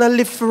we're going to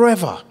live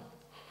forever?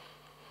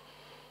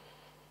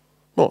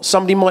 What,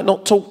 somebody might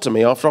not talk to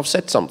me after I've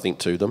said something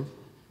to them.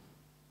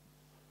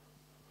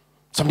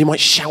 Somebody might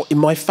shout in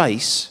my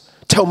face,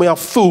 tell me I'm a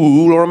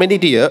fool or I'm an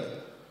idiot.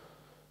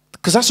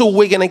 Because that's all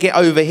we're going to get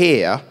over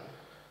here.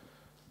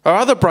 Our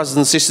other brothers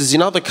and sisters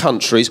in other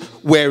countries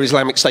where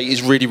Islamic State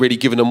is really, really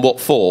giving them what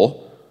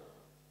for,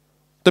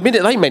 the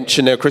minute they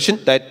mention they're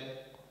Christian, they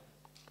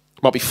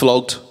might be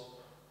flogged.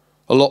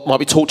 A lot might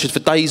be tortured for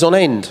days on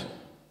end.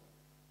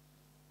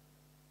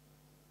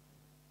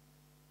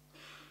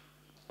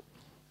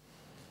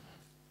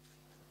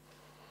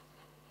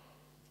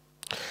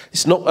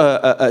 It's not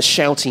a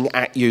shouting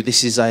at you.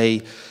 This is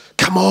a,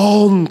 come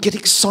on, get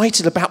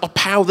excited about the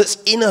power that's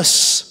in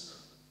us.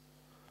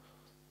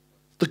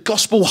 The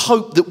gospel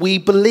hope that we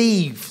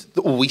believe,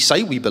 or we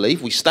say we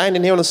believe. We stand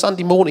in here on a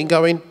Sunday morning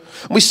going,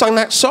 and we sung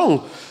that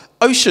song,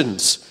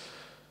 Oceans,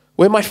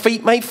 where my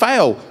feet may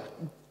fail.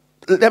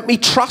 Let me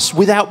trust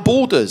without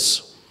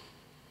borders.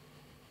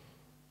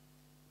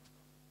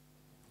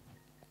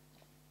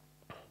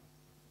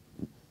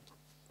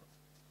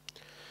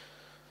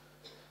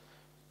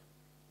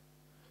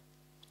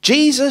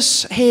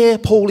 Jesus here,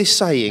 Paul is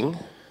saying,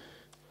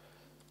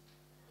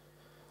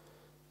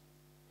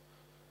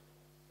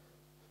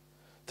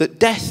 that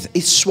death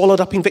is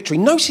swallowed up in victory.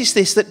 Notice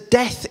this, that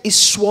death is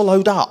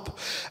swallowed up.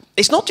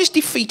 It's not just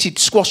defeated,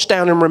 squashed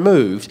down and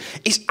removed.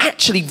 It's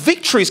actually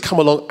victory has come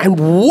along and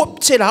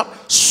whooped it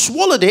up,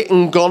 swallowed it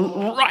and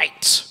gone,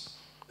 right.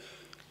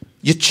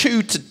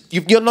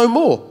 You're no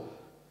more.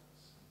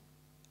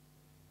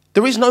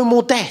 There is no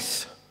more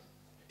death.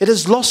 It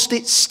has lost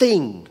its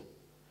sting.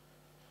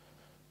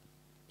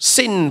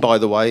 Sin, by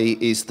the way,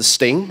 is the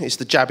sting. It's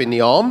the jab in the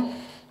arm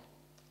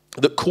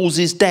that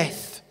causes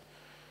death.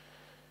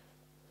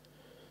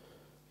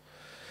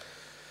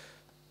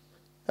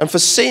 And for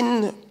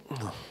sin,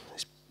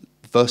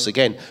 verse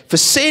again, for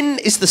sin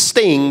is the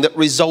sting that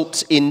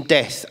results in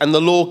death, and the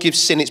law gives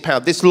sin its power.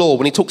 This law,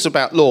 when he talks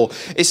about law,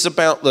 it's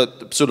about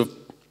the sort of,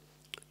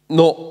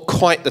 not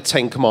quite the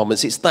 10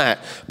 Commandments, it's that,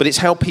 but it's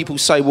how people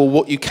say, well,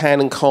 what you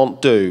can and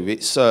can't do.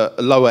 It's a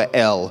lower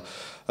L.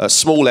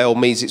 Small L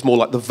means it's more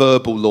like the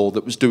verbal law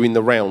that was doing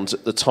the rounds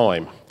at the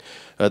time.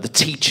 The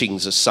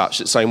teachings as such,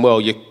 that's saying, well,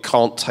 you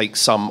can't take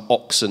some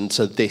oxen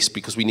to this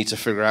because we need to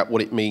figure out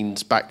what it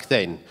means back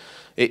then.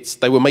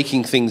 They were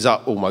making things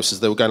up almost as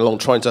they were going along,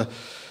 trying to,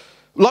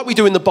 like we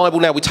do in the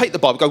Bible now, we take the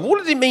Bible, go, what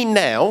does it mean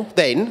now,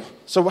 then?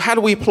 So how do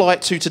we apply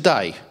it to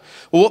today?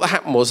 Well, what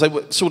happened was they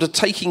were sort of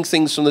taking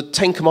things from the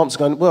 10 Commandments and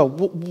going, well,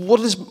 what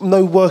does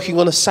no working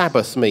on a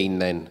Sabbath mean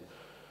then?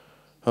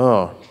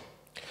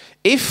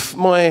 If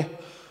my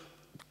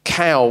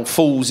cow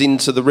falls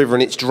into the river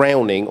and it's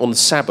drowning on the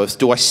Sabbath,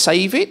 do I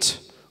save it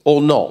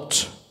or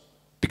not?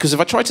 Because if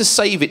I try to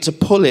save it to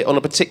pull it on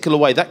a particular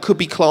way, that could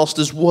be classed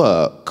as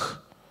work.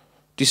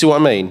 Do you see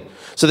what I mean?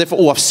 So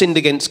therefore, I've sinned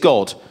against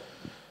God.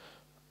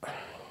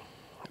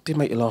 It did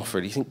make you laugh,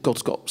 really. You think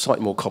God's got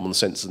slightly more common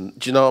sense than,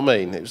 do you know what I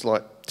mean? It was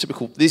like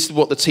typical, this is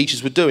what the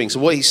teachers were doing. So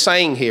what he's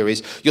saying here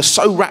is, you're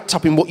so wrapped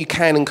up in what you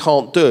can and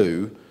can't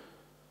do,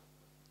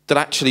 that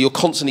actually you're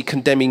constantly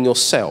condemning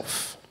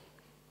yourself.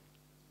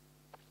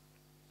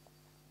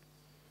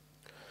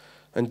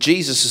 And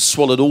Jesus has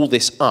swallowed all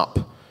this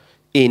up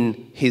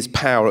in his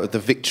power of the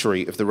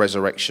victory of the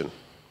resurrection.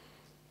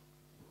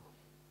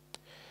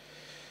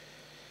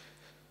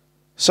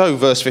 So,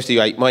 verse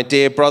 58, my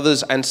dear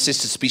brothers and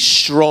sisters, be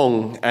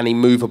strong and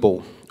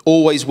immovable.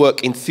 Always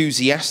work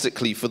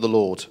enthusiastically for the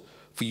Lord,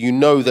 for you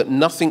know that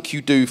nothing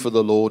you do for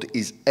the Lord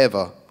is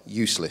ever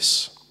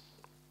useless.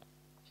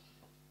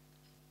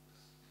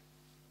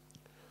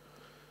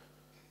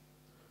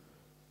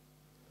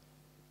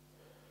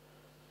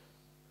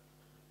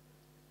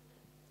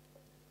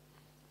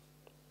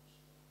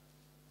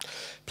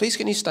 Please,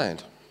 can you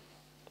stand?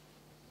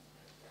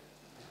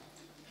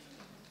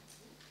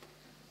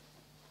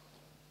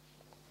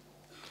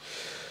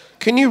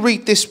 Can you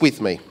read this with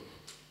me?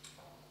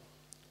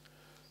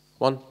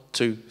 1,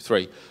 2,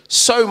 3.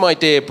 So, my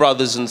dear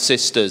brothers and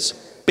sisters,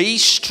 be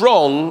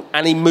strong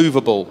and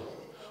immovable.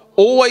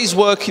 Always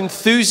work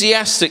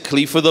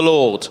enthusiastically for the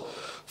Lord,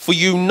 for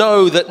you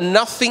know that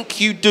nothing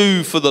you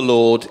do for the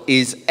Lord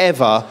is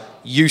ever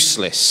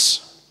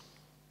useless.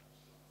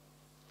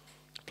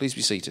 Please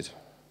be seated.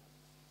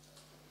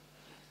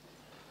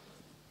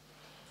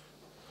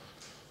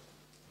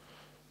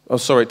 Oh,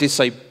 sorry, it did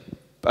say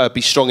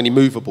be strong and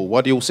immovable. Why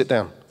do you all sit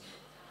down?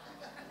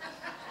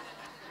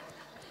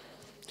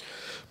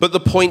 But the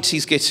point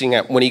he's getting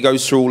at when he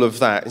goes through all of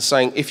that is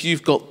saying, if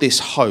you've got this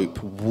hope,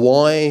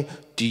 why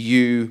do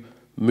you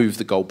move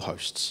the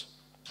goalposts?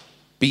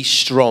 Be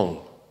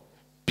strong,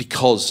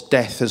 because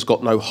death has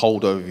got no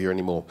hold over you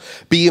anymore.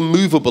 Be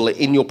immovable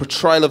in your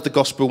portrayal of the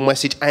gospel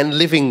message and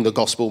living the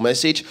gospel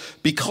message,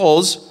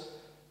 because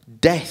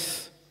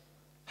death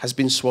has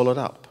been swallowed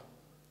up.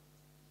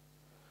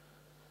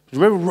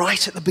 Remember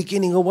right at the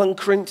beginning of 1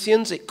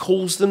 Corinthians, it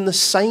calls them the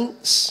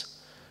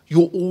saints.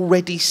 You're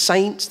already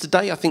saints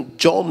today. I think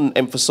John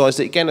emphasized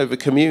it again over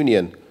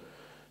communion.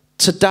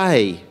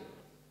 Today,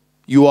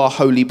 you are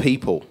holy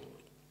people.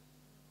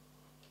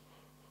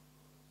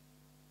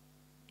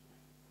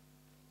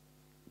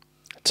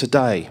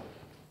 Today.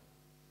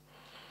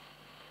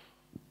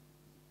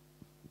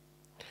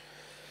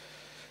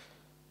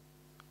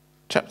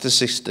 Chapter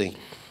 16.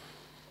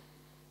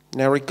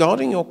 Now,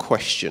 regarding your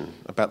question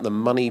about the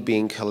money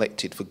being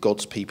collected for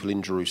God's people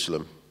in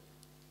Jerusalem,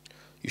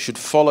 you should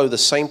follow the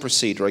same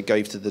procedure I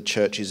gave to the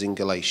churches in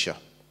Galatia.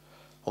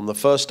 On the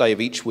first day of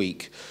each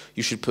week,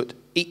 you should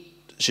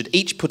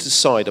each put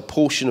aside a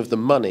portion of the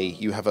money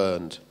you have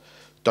earned.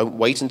 Don't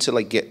wait until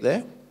I get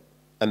there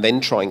and then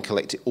try and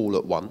collect it all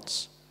at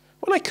once.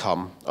 When I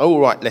come, I will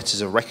write letters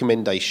of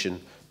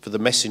recommendation for the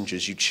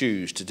messengers you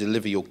choose to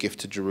deliver your gift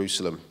to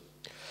Jerusalem.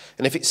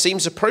 And if it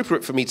seems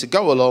appropriate for me to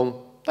go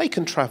along, they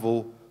can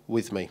travel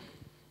with me.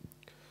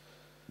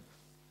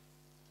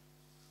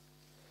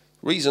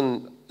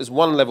 Reason, there's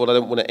one level I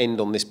don't want to end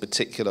on this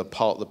particular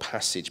part of the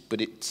passage, but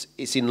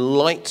it's in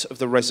light of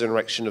the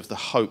resurrection of the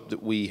hope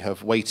that we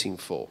have waiting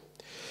for,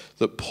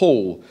 that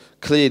Paul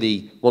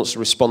clearly wants to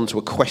respond to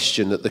a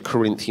question that the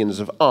Corinthians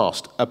have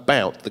asked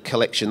about the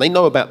collection. They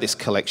know about this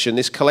collection.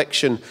 This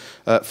collection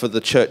for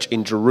the church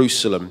in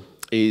Jerusalem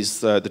is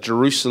the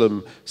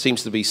Jerusalem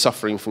seems to be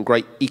suffering from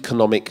great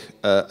economic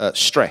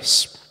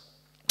stress.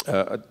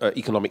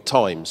 Economic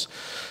times.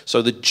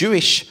 So the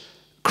Jewish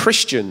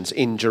Christians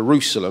in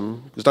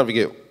Jerusalem, because don't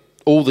forget,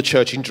 all the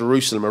church in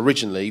Jerusalem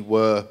originally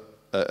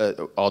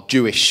are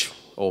Jewish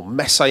or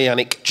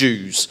Messianic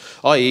Jews,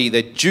 i.e.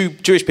 they're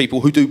Jewish people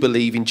who do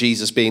believe in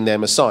Jesus being their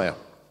Messiah.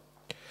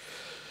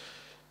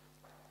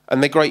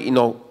 And they're great in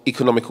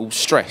economical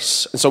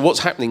stress. And so what's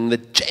happening, the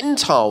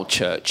Gentile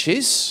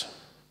churches,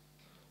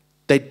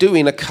 they're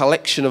doing a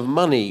collection of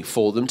money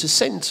for them to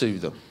send to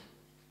them.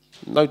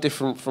 No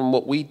different from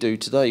what we do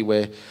today,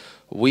 where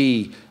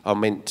we are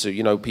meant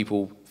to,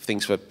 people,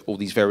 things for all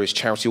these various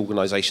charity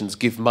organisations,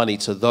 give money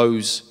to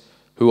those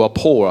who are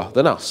poorer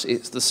than us.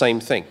 It's the same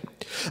thing.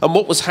 And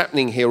what was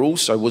happening here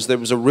also was there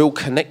was a real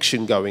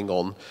connection going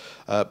on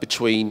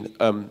between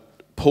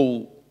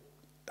Paul,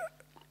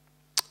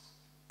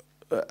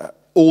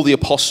 all the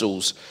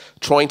apostles,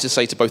 trying to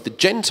say to both the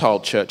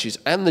Gentile churches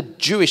and the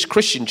Jewish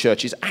Christian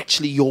churches,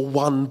 actually, you're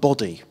one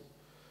body.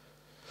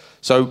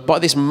 So by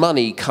this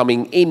money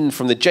coming in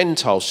from the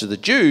Gentiles to the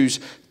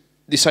Jews,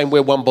 they're saying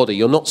we're one body,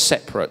 you're not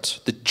separate.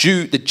 The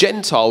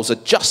Gentiles are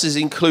just as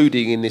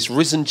included in this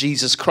risen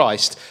Jesus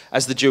Christ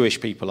as the Jewish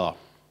people are.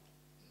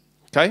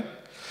 Okay?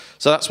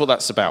 So that's what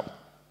that's about.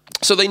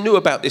 So they knew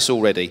about this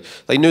already.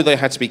 They knew they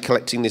had to be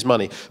collecting this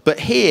money. But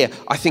here,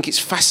 I think it's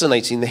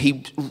fascinating that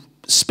he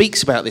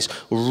speaks about this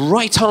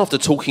right after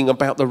talking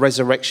about the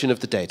resurrection of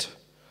the dead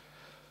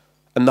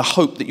and the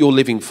hope that you're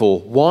living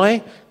for.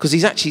 Why? Because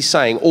he's actually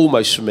saying,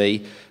 almost for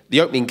me,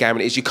 the opening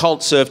gambit is you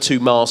can't serve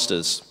two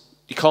masters.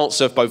 You can't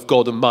serve both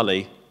God and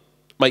money.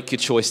 Make your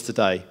choice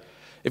today.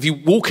 If you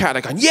walk out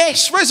and going,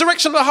 yes,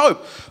 resurrection of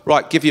hope.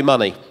 Right, give your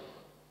money.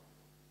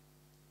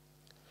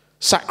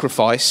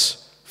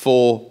 Sacrifice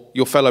for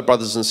your fellow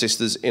brothers and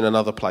sisters in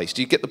another place.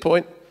 Do you get the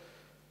point?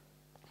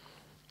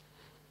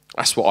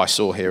 That's what I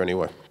saw here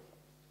anyway.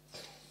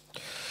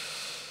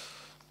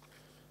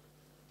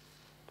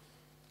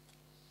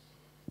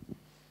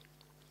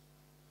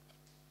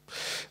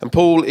 And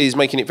Paul is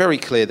making it very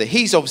clear that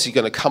he's obviously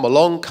going to come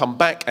along, come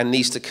back, and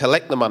needs to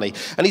collect the money.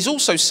 And he's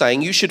also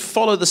saying you should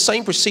follow the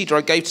same procedure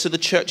I gave to the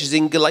churches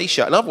in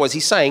Galatia. In other words,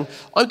 he's saying,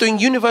 I'm doing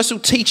universal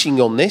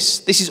teaching on this.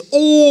 This is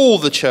all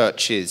the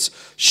churches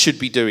should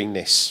be doing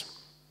this.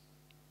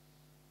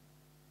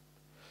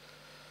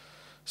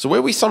 So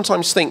where we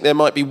sometimes think there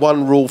might be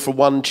one rule for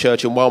one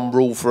church and one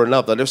rule for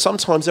another,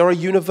 sometimes there are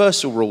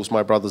universal rules,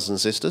 my brothers and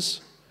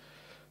sisters,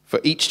 for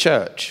each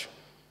church.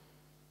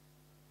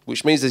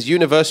 Which means there's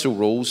universal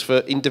rules for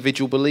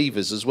individual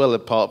believers as well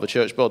as part of a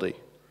church body.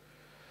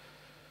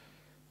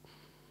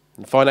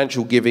 And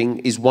financial giving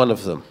is one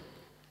of them.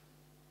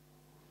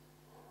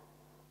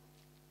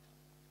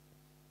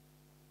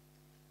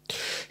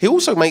 He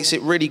also makes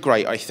it really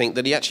great, I think,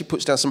 that he actually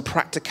puts down some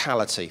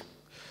practicality.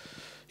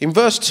 In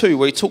verse 2,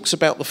 where he talks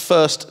about the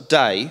first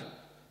day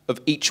of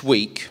each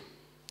week,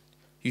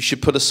 you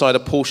should put aside a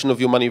portion of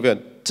your money.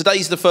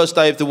 Today's the first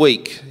day of the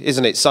week,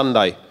 isn't it?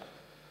 Sunday.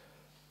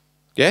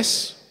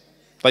 Yes?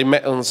 They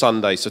met on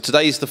Sunday, so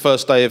today is the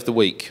first day of the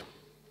week.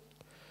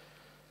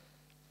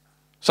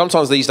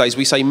 Sometimes these days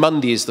we say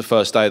Monday is the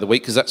first day of the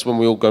week because that's when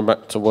we all go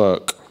back to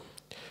work.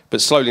 But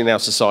slowly in our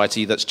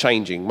society that's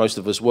changing. Most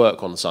of us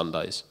work on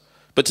Sundays.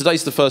 But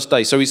today's the first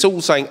day. So he's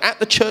all saying at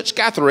the church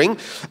gathering,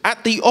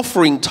 at the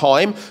offering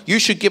time, you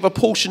should give a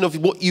portion of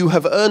what you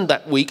have earned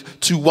that week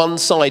to one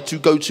side to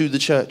go to the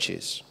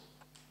churches.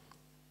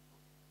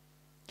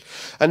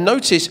 And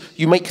notice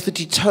you make the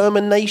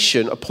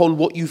determination upon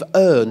what you've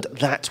earned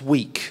that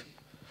week.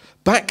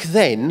 Back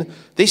then,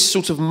 this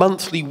sort of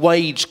monthly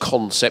wage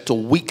concept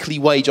or weekly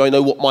wage, I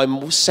know what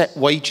my set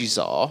wages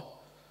are,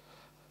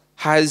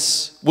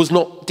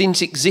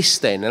 didn't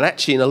exist then. And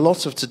actually in a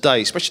lot of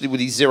today, especially with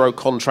these zero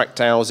contract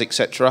hours,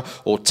 etc.,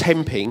 or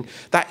temping,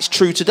 that's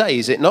true today,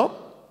 is it not?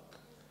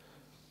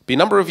 Be a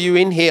number of you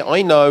in here,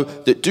 I know,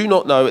 that do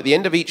not know at the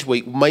end of each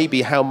week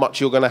maybe how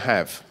much you're going to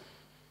have.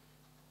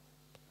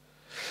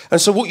 And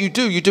so what you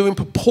do in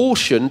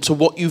proportion to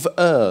what you've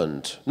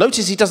earned.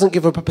 Notice he doesn't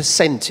give up a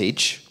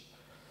percentage,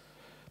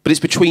 but it's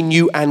between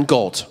you and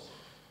God.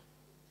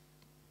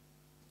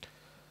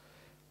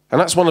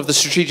 And that's one of the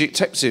strategic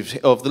objectives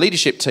of the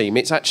leadership team.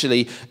 It's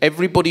actually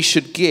everybody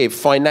should give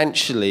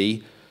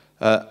financially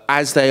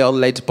as they are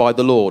led by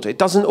the Lord. It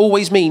doesn't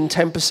always mean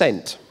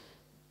 10%.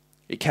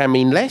 It can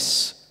mean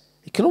less.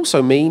 It can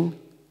also mean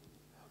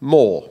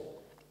more.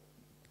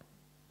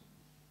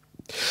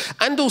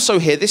 And also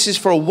here, this is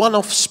for a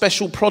one-off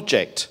special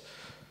project.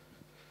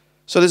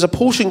 So there's a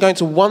portion going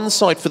to one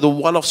side for the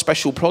one-off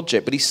special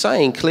project, but he's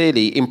saying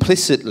clearly,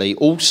 implicitly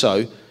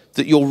also,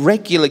 that your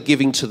regular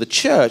giving to the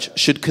church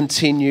should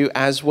continue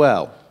as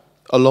well,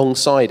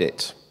 alongside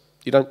it.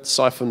 You don't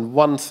siphon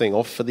one thing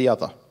off for the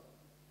other.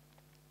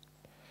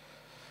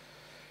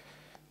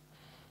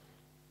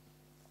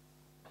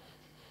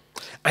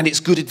 And it's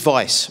good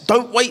advice.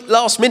 Don't wait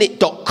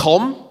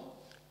lastminute.com.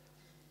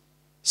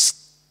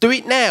 Do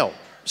it now.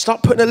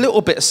 Start putting a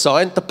little bit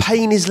aside. The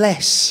pain is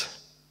less.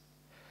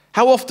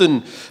 How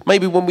often,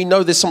 maybe when we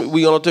know there's something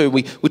we want to do,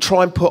 we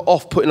try and put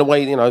off putting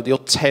away, the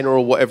odd tenner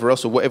or whatever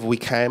else, or whatever we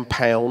can,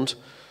 pound,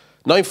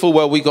 knowing full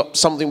well we got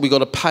something we got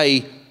to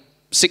pay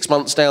 6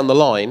 months down the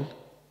line.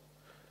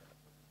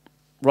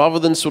 Rather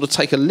than sort of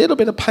take a little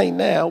bit of pain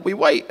now, we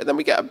wait and then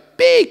we get a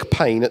big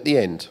pain at the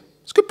end.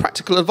 It's good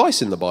practical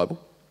advice in the Bible.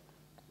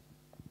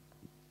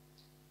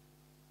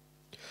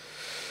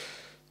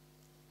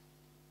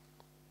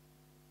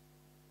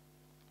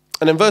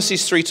 And in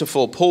verses 3 to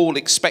 4, Paul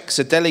expects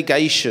a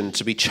delegation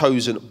to be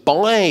chosen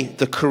by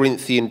the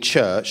Corinthian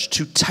church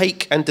to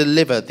take and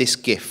deliver this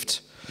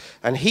gift.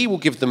 And he will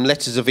give them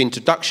letters of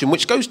introduction,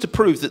 which goes to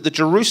prove that the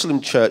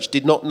Jerusalem church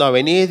did not know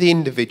any of the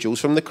individuals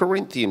from the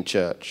Corinthian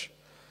church.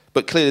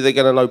 But clearly they're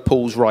going to know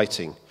Paul's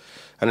writing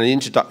and an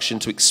introduction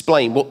to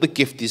explain what the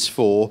gift is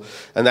for,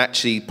 and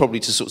actually probably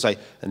to sort of say,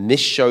 and this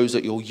shows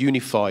that you're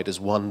unified as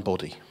one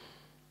body.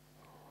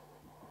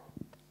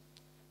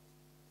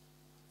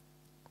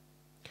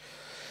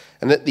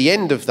 And at the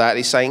end of that,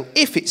 he's saying,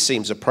 if it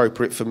seems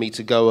appropriate for me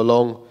to go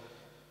along,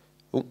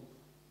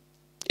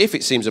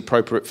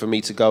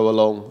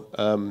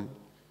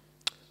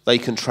 they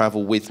can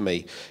travel with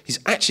me. He's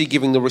actually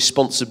giving the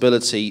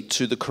responsibility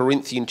to the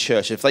Corinthian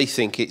church if they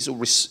think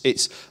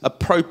it's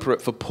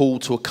appropriate for Paul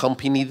to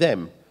accompany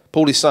them.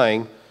 Paul is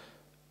saying,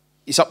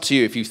 it's up to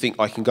you if you think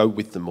I can go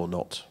with them or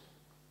not.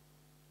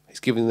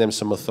 He's giving them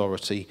some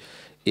authority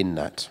in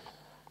that.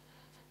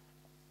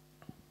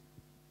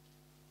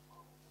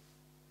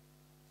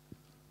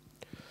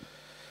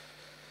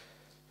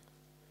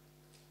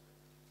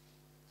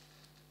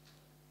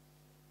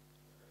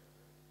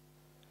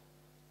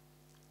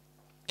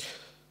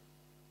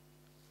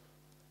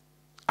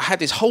 I had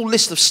this whole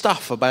list of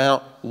stuff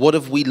about what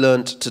have we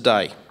learnt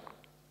today.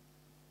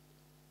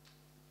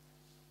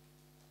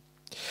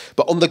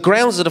 But on the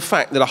grounds of the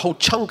fact that a whole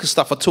chunk of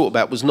stuff I taught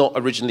about was not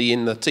originally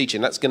in the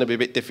teaching, that's going to be a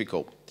bit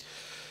difficult.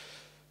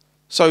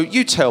 So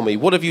you tell me,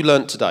 what have you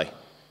learnt today?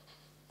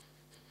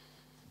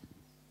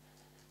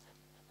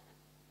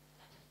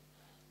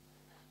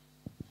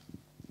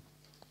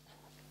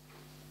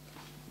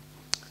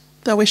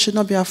 That we should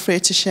not be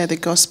afraid to share the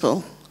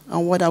gospel.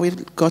 And what are we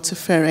got to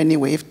fear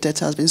anyway if death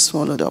has been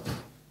swallowed up?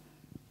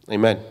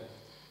 Amen.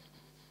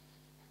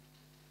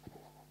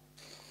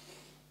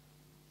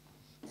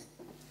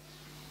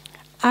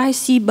 I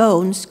see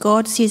bones,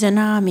 God sees an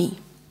army.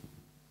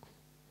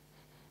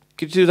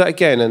 Could you do that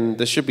again? And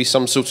there should be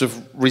some sort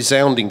of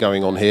resounding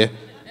going on here.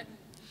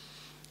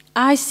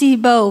 I see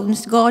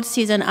bones, God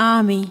sees an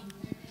army.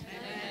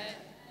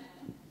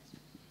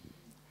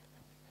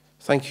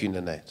 Thank you,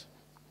 Nanette.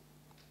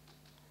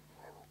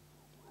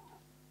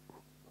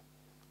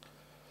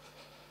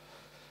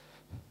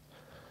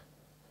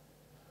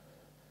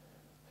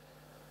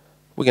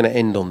 We're going to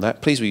end on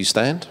that. Please will you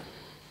stand?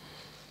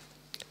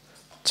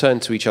 Turn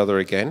to each other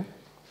again.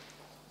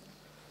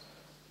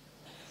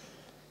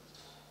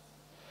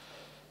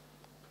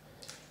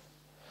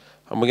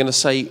 And we're going to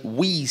say,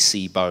 we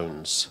see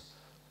bones,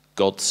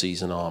 God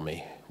sees an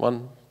army.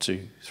 1,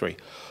 2, 3.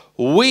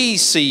 We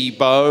see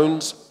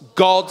bones,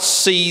 God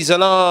sees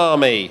an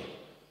army.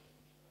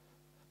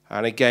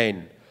 And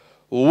again,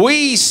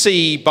 we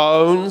see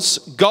bones,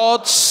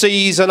 God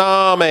sees an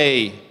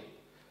army.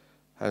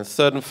 And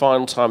third and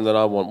final time, that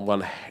I want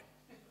one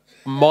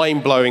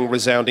mind-blowing,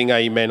 resounding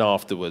amen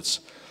afterwards.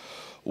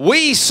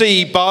 We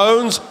see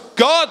bones,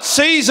 God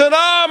sees an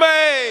army.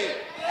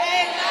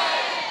 Amen.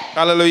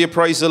 Hallelujah,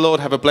 praise the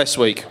Lord. Have a blessed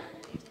week.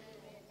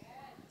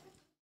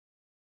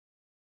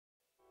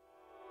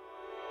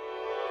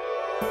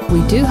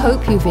 We do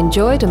hope you've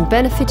enjoyed and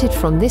benefited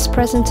from this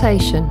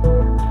presentation.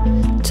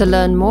 To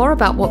learn more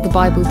about what the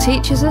Bible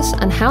teaches us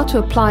and how to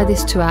apply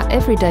this to our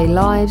everyday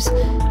lives,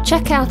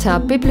 check out our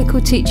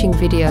biblical teaching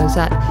videos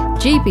at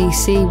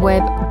gbcweb.tv.